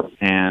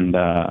 And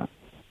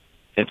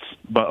it's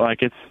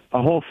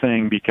a whole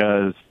thing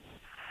because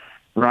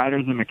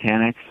riders and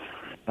mechanics,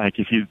 like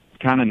if you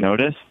kind of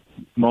notice,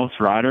 most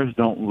riders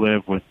don't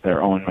live with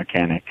their own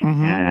mechanic,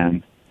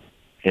 and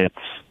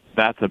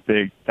that's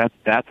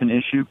an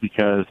issue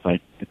because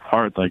like it's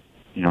hard. Like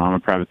I'm a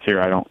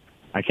privateer.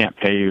 I can't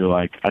pay you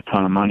like a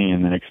ton of money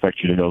and then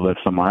expect you to go live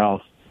somewhere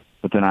else.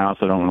 But then I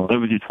also don't want to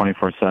live with you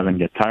 24/7,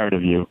 get tired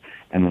of you,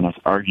 and then us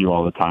argue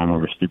all the time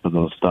over stupid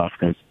little stuff.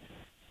 Because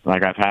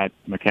like I've had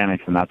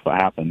mechanics, and that's what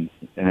happens,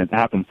 and it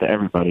happens to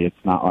everybody. It's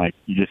not like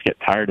you just get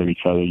tired of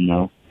each other,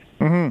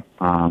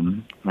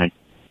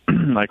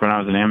 Like when I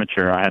was an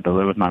amateur, I had to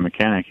live with my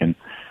mechanic, and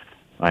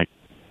like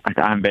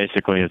I'm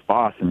basically his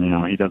boss, and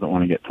he doesn't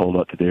want to get told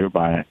what to do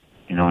by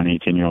an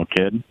 18-year-old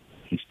kid.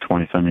 He's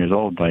 20-some years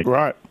old. Like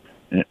right.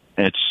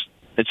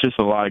 It's just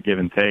a lot of give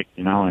and take,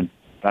 and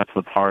that's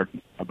what's hard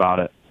about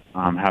it.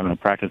 Having a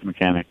practice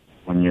mechanic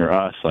when you're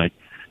us, like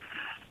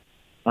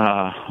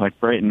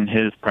Brayton,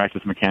 his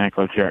practice mechanic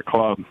lives here at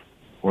Club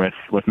with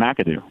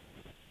McAdoo.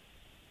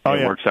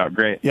 It works out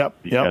great.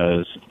 Yep.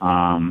 Because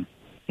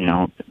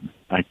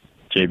like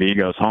JB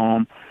goes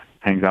home,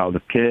 hangs out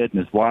with his kid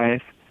and his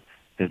wife.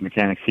 His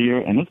mechanic's here,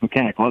 and this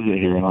mechanic loves it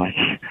here, like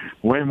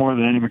way more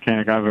than any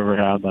mechanic I've ever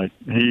had. Like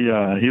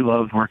he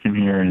loves working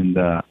here and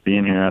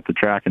being here at the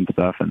track and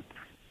stuff. And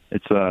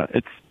it's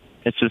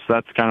just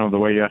that's kind of the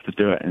way you have to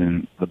do it,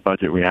 and the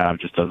budget we have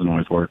just doesn't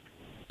always work.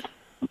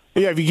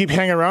 Yeah, if you keep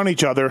hanging around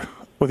each other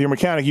with your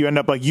mechanic, you end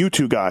up like you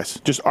two guys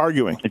just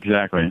arguing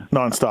exactly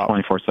nonstop,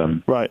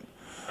 24/7. Right.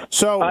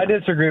 So I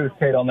disagree with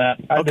Cade on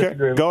that.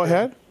 Go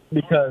ahead.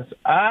 Because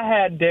I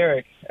had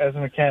Derek as a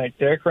mechanic,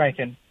 Derek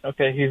Rankin.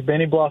 Okay, he's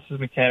Benny Bloss's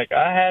mechanic.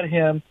 I had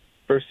him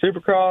for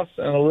Supercross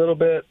and a little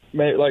bit,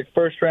 maybe like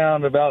first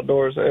round of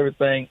outdoors,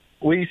 everything.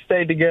 We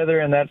stayed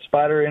together in that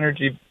Spider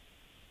Energy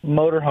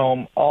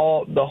motorhome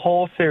the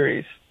whole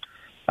series.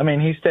 I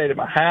mean, he stayed at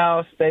my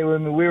house, stayed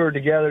with me. We were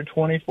together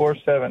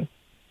 24/7.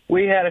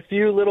 We had a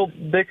few little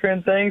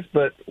bickering things,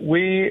 but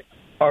we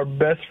are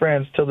best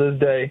friends till this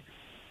day.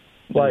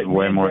 Like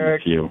way more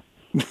Derek, than you.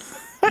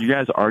 You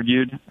guys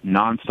argued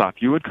nonstop.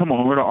 You would come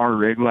over to our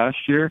rig last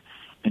year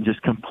and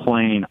just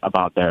complain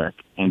about Derek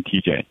and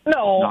TJ.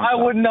 No, nonstop. I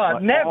would not.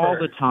 But never. All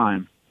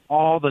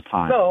the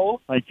time.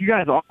 No. Like you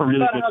guys are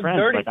really good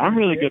friends. Like I'm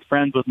really good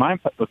friends with my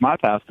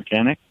past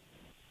mechanic,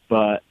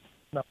 but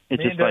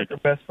it's just like we're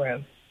best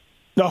friends.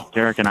 No,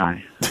 Derek and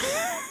I.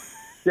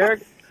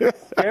 Derek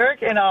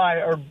and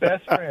I are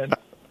best friends.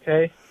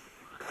 Okay.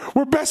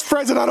 We're best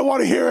friends, and I don't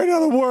want to hear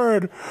another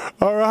word.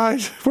 All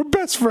right, we're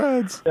best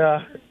friends.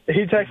 Yeah,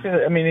 he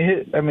texted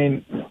me. I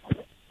mean,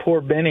 poor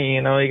Benny.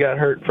 He got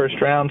hurt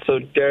first round. So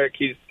Derek,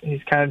 he's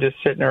kind of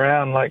just sitting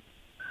around. Like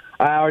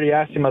I already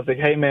asked him. I was like,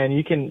 "Hey man,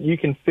 you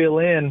can fill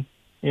in.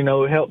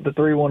 Help the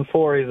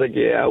 314." He's like,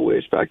 "Yeah, I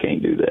wish, but I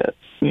can't do that."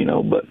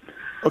 But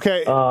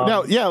okay.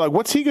 Now, yeah, like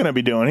what's he going to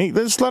be doing?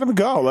 Just let him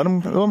go. Let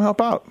him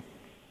help out.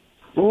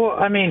 Well,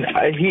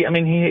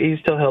 he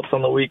still helps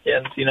on the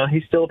weekends.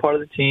 He's still a part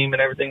of the team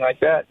and everything like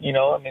that.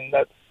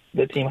 That's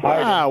the team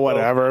hired him.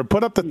 Whatever.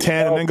 Put up the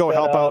 10 and then go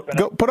help out.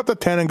 Put up the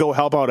 10 and go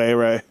help out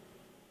A-Ray.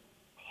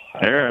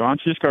 Hey, why don't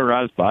you just go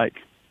ride his bike?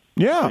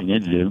 Yeah. That's what you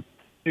need to do.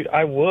 Dude,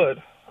 I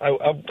would.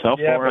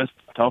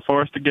 Tell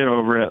Forrest to get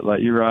over it.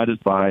 Let you ride his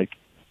bike,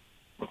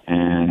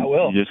 and I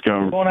will. You just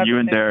go. You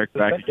and Derek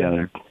back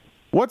together.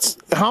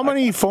 How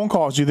many phone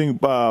calls do you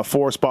think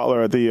Forrest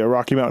Butler at the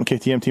Rocky Mountain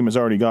KTM team has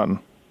already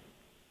gotten?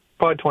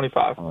 Probably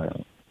 25. Oh, yeah.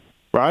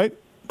 Right?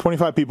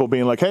 25 people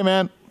being like, hey,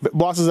 man,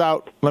 boss is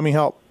out. Let me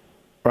help.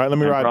 Right? Let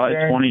me ride. Probably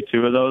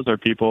 22 of those are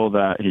people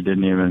that he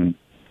didn't even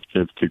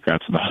give two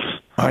craps about.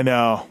 I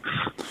know.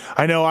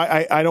 I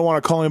don't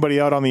want to call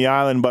anybody out on the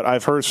island, but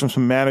I've heard from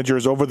some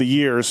managers over the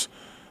years,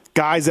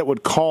 guys that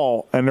would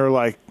call, and they're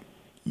like,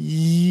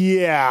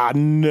 yeah,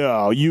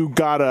 no, you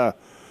gotta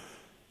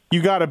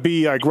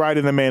be like right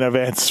in the main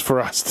events for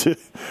us to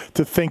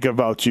think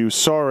about you.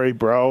 Sorry,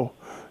 bro.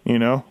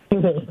 Yeah.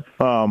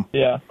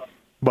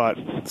 But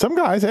some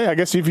guys, hey, I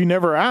guess if you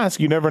never ask,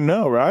 you never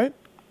know, right?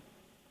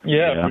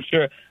 Yeah, for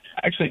sure.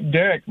 Actually,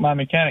 Derek, my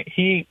mechanic,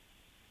 he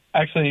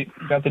actually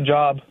got the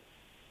job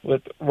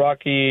with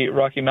Rocky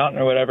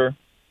Mountain or whatever.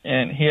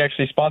 and he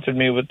actually sponsored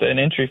me with an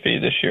entry fee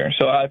this year.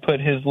 So I put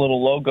his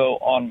little logo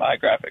on my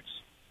graphics,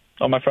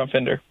 on my front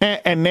fender.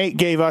 And Nate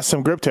gave us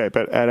some grip tape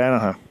at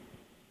Anaheim.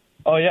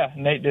 Oh, yeah,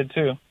 Nate did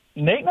too.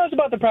 Nate knows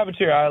about the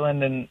Privateer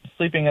Island and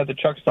sleeping at the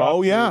truck stop.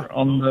 Oh, yeah.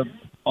 Or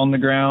on the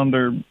ground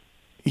or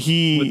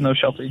with no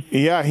shelter.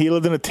 Yeah, he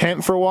lived in a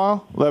tent for a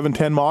while,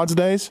 11-10 mods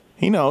days.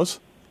 He knows.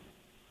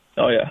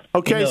 Oh, yeah.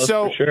 Okay,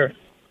 so for sure.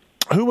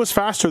 Who was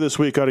faster this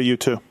week out of you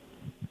two?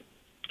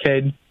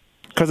 Cade.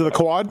 Because of the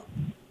quad?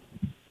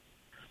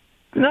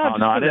 No,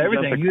 I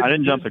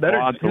didn't jump the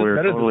quad until we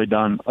were totally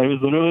done. It was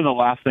literally the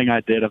last thing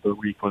I did of the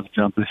week was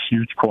jump this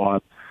huge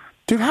quad.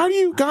 Dude, how do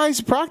you guys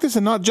practice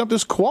and not jump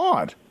this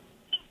quad?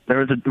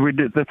 That's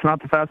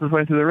not the fastest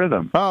way through the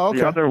rhythm. Oh, okay.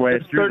 The other way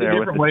through there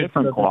with a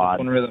different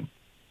quad. Rhythm.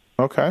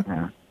 Okay.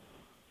 Yeah.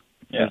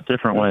 There's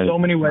different ways. So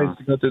many ways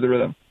to go through the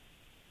rhythm.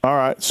 All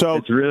right, so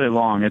it's really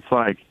long. It's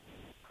like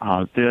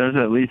there's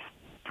at least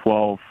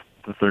 12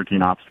 to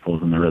 13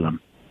 obstacles in the rhythm.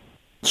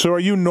 So are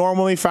you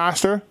normally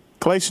faster,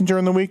 Clason,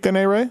 during the week than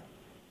A-Ray?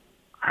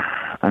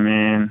 I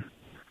mean,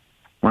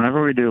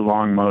 whenever we do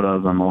long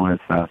motos, I'm always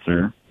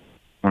faster.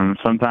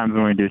 Sometimes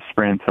when we do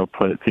sprints, he'll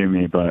put it to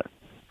me, but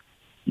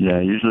yeah,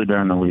 usually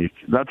during the week.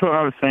 That's what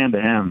I was saying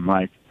to him,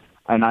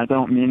 and I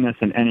don't mean this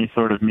in any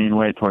sort of mean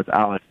way towards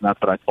Alex, and that's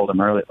what I told him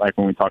earlier,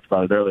 when we talked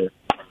about it earlier.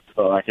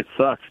 But it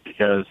sucks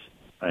because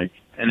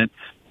and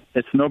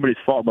it's nobody's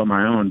fault but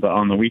my own, but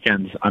on the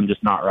weekends I'm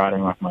just not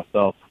riding like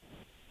myself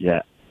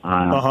yet.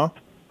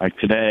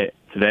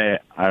 Today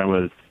I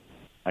was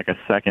a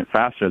second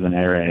faster than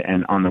A-Ray,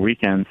 and on the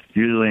weekends,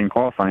 usually in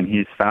qualifying,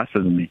 he's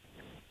faster than me.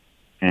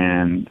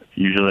 And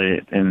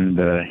usually in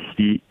the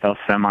heat,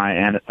 semi,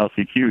 and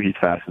LCQ, he's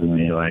faster than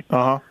me.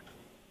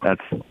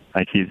 That's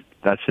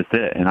just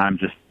it. And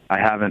I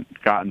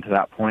haven't gotten to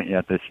that point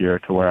yet this year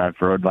to where I've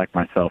rode like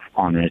myself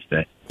on race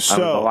day. I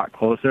was a lot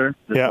closer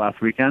this last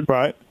weekend.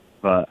 Right.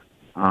 But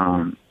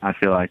I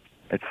feel like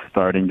it's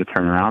starting to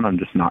turn around. I'm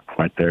just not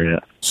quite there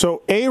yet.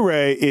 So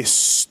A-Ray is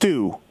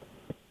Stu,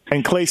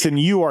 and Clason,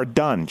 you are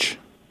Dunge.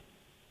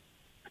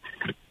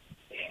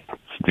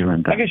 Stu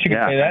and Dunge. I guess you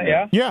could say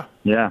that, yeah?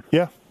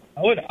 Yeah.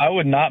 I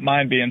would not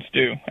mind being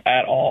Stu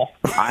at all.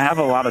 I have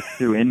a lot of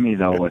Stu in me,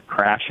 though, with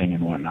crashing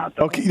and whatnot.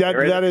 Though. Okay,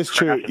 that is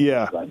true.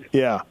 Yeah.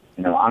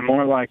 I'm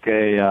more like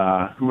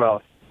who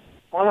else?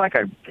 More like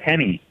a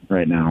Kenny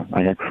right now.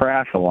 I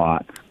crash a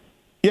lot.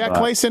 Yeah, but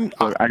Clason.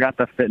 I got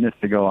the fitness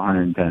to go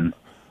 110.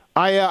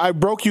 I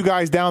broke you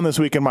guys down this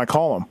week in my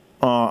column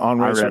on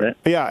Racer. I read it.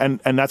 Yeah,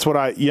 and that's what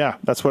I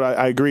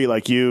agree.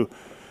 You're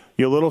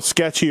a little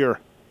sketchier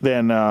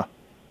than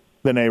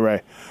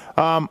A-Ray.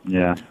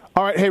 Yeah.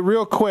 All right, hey,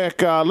 real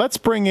quick, let's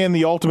bring in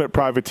the ultimate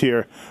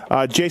privateer,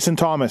 Jason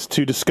Thomas,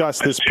 to discuss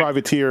this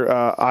privateer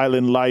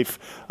island life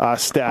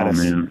status.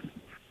 Oh, man.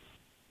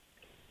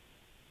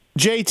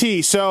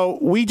 JT, so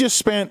we just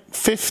spent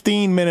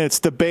 15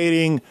 minutes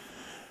debating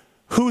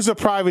who's a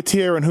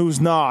privateer and who's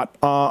not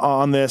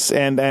on this,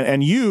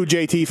 and you,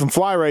 JT, from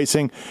Fly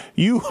Racing,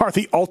 you are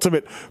the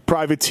ultimate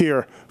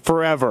privateer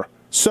forever.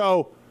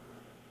 So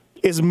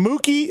is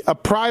Mookie a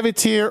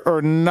privateer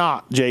or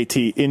not,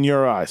 JT, in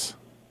your eyes?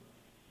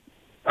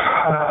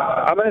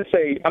 I'm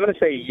gonna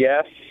say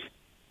yes,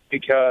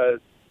 because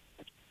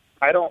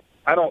I don't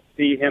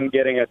see him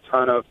getting a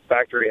ton of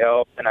factory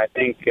help, and I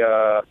think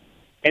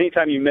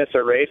anytime you miss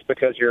a race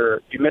because you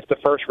missed the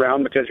first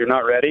round because you're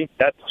not ready,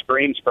 that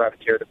screams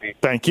privateer to me.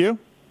 Thank you.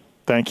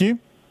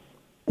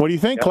 What do you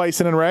think,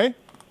 Clason and Ray?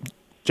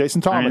 Jason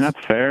Thomas. I mean,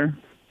 that's fair.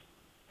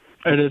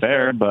 It is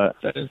fair, but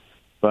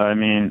I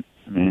mean,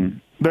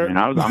 I'm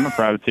a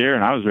privateer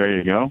and I was ready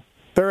to go.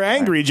 They're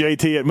angry,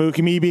 JT, at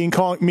Mookie, me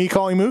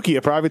calling Mookie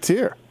a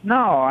privateer. No,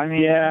 I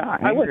mean,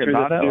 I went through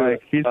about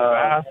it. He's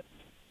fast.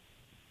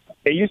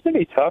 It used to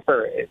be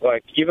tougher.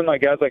 Even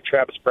guys like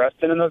Travis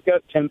Preston and those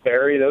guys, Tim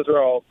Perry, those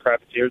were all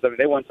privateers. I mean,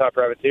 they won top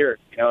privateer,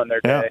 in their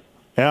day.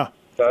 Yeah.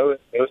 So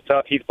it was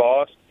tough. He's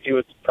boss. He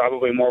was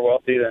probably more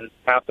wealthy than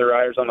half the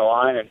riders on the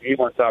line, and he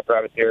won top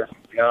privateer.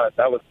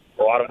 That was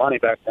a lot of money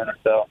back then.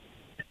 So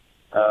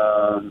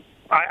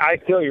I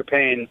feel your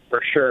pain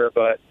for sure,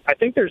 but I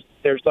think there's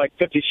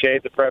 50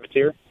 shades of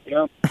privateer,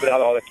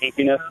 without all the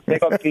kinkiness.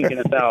 Take all the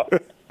kinkiness out,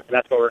 and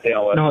that's what we're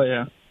dealing with. Oh,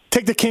 yeah.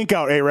 Take the kink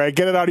out, A-Ray.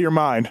 Get it out of your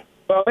mind.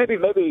 Well, maybe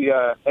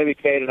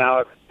Cade and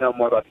Alex know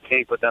more about the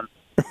kink with them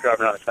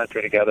driving around the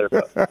country together.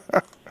 But.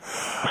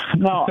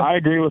 No, I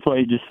agree with what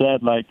you just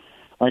said. Like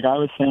I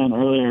was saying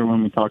earlier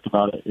when we talked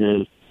about it,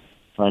 is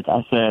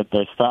I said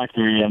there's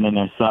factory and then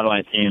there's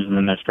satellite teams and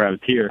then there's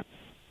privateer,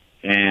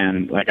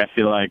 and I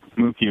feel like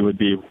Mookie would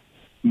be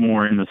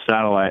more in the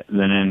satellite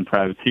than in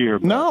privateer.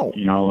 But, no.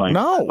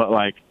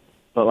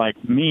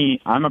 But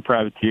me, I'm a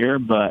privateer,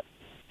 but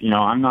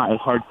I'm not as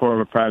hardcore of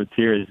a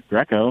privateer as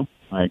Greco.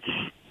 I'm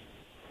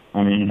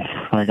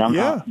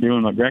not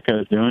doing what Greco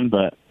is doing,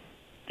 but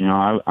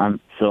I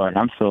feel like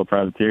I'm still a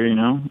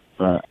privateer,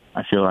 but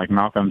I feel like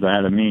Malcolm's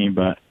ahead of me.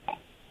 But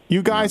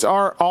you guys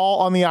are all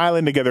on the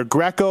island together.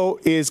 Greco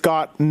is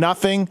got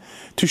nothing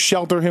to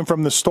shelter him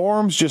from the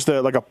storms, just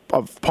a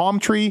palm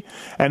tree,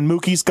 and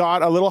Mookie's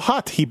got a little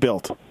hut he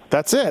built.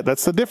 That's it.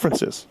 That's the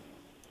differences.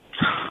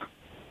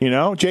 You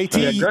know,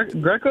 JT. Yeah,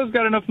 Greco's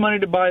got enough money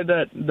to buy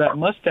that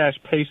mustache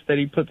paste that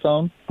he puts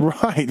on.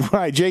 Right.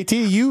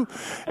 JT,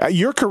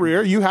 your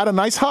career, you had a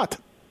nice hut.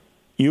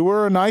 You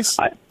were a nice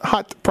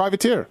hut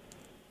privateer.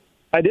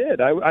 I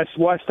did. I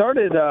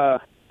started, I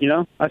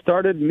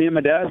started, me and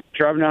my dad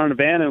driving around in a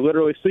van and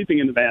literally sleeping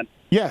in the van.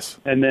 Yes.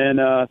 And then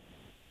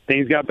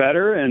things got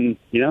better, and,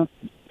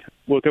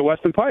 look at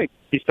Weston Pike.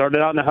 He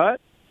started out in the hut,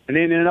 and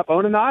then ended up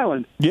owning the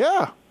island.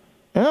 Yeah.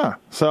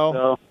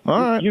 So all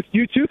right.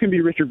 You too can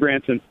be Richard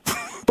Branson.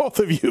 Both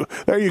of you.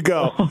 There you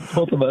go.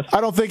 Both of us.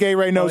 I don't think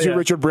A-Ray knows who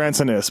Richard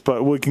Branson is,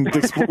 but we can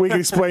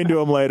explain to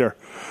him later.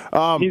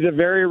 He's a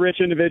very rich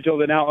individual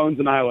that now owns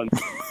an island.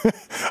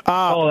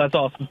 That's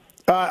awesome.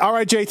 All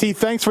right, JT,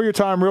 thanks for your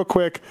time real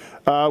quick.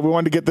 We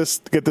wanted to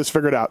get this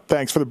figured out.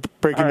 Thanks for the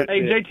breaking it.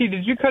 Hey, JT,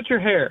 did you cut your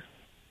hair?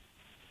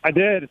 I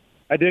did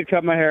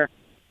cut my hair.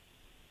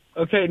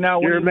 Okay,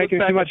 now you're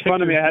making too much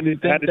fun of me. I had to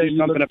do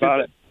something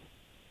about it.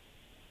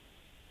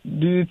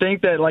 Do you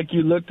think that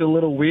you looked a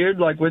little weird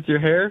with your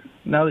hair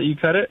now that you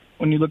cut it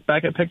when you look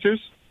back at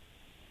pictures?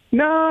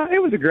 No, it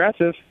was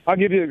aggressive. I'll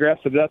give you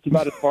aggressive. That's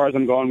about as far as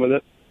I'm going with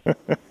it.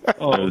 It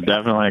was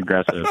definitely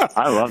aggressive.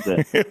 I loved it.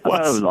 I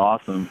thought it was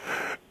awesome.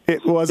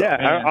 It was.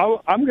 Yeah,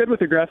 I'm good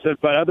with aggressive,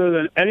 but other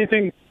than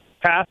anything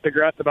past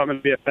aggressive, I'm going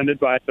to be offended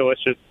by, so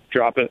let's just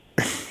drop it.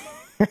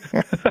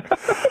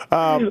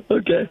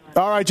 Okay.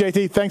 All right,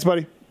 JT. Thanks,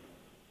 buddy.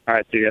 All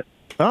right, see ya.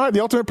 All right, the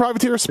ultimate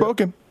privateer has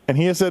spoken, and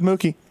he has said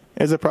Mookie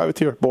is a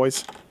privateer,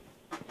 boys.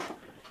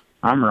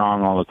 I'm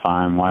wrong all the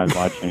time. Why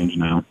change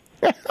now?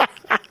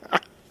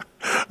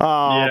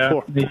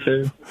 Me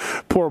too.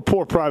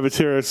 Poor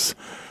privateers.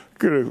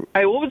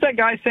 Hey, what was that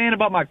guy saying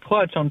about my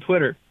clutch on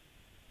Twitter?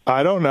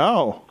 I don't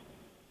know.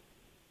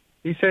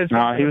 He said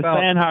he was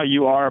saying how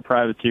you are a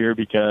privateer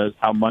because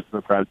how much of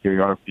a privateer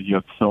you are because you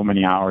have so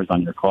many hours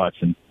on your clutch,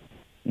 and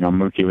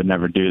Mookie would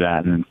never do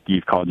that. And then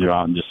Steve called you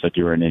out and just said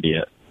you were an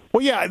idiot.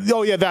 Well, yeah,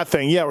 that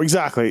thing, yeah,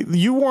 exactly.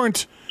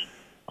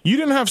 You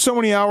didn't have so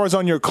many hours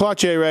on your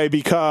clutch, A-Ray,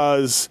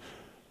 because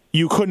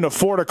you couldn't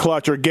afford a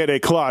clutch or get a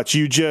clutch.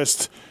 You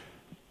just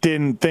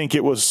didn't think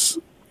you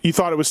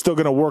thought it was still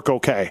going to work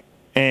okay,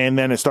 and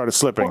then it started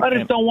slipping. Well, I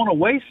just don't want to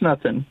waste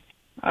nothing.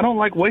 I don't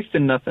like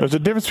wasting nothing. There's a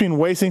difference between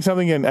wasting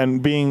something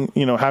and being,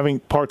 having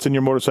parts in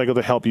your motorcycle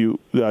to help you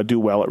do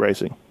well at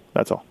racing.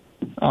 That's all.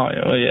 Oh,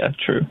 yeah,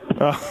 true.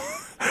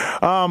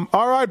 All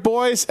right,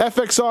 boys.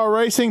 FXR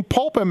Racing,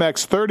 Pulp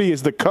MX30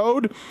 is the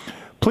code.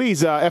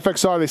 Please,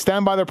 FXR, they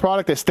stand by their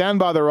product. They stand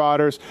by their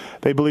riders.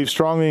 They believe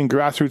strongly in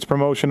grassroots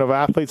promotion of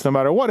athletes, no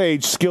matter what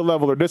age, skill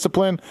level, or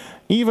discipline.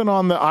 Even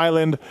on the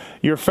island,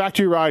 your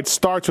factory ride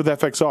starts with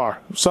FXR.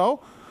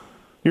 So,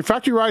 your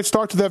factory ride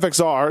starts with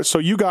FXR, so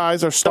you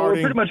guys are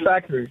starting... So we're pretty much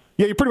factory.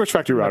 Yeah, you're pretty much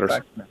factory riders.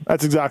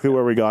 That's exactly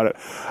where we got it.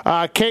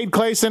 Cade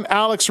Clason,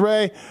 Alex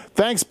Ray,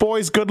 thanks,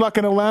 boys. Good luck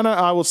in Atlanta.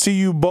 I will see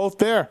you both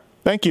there.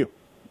 Thank you.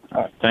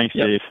 Thanks,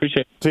 Steve.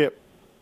 Appreciate it. See you.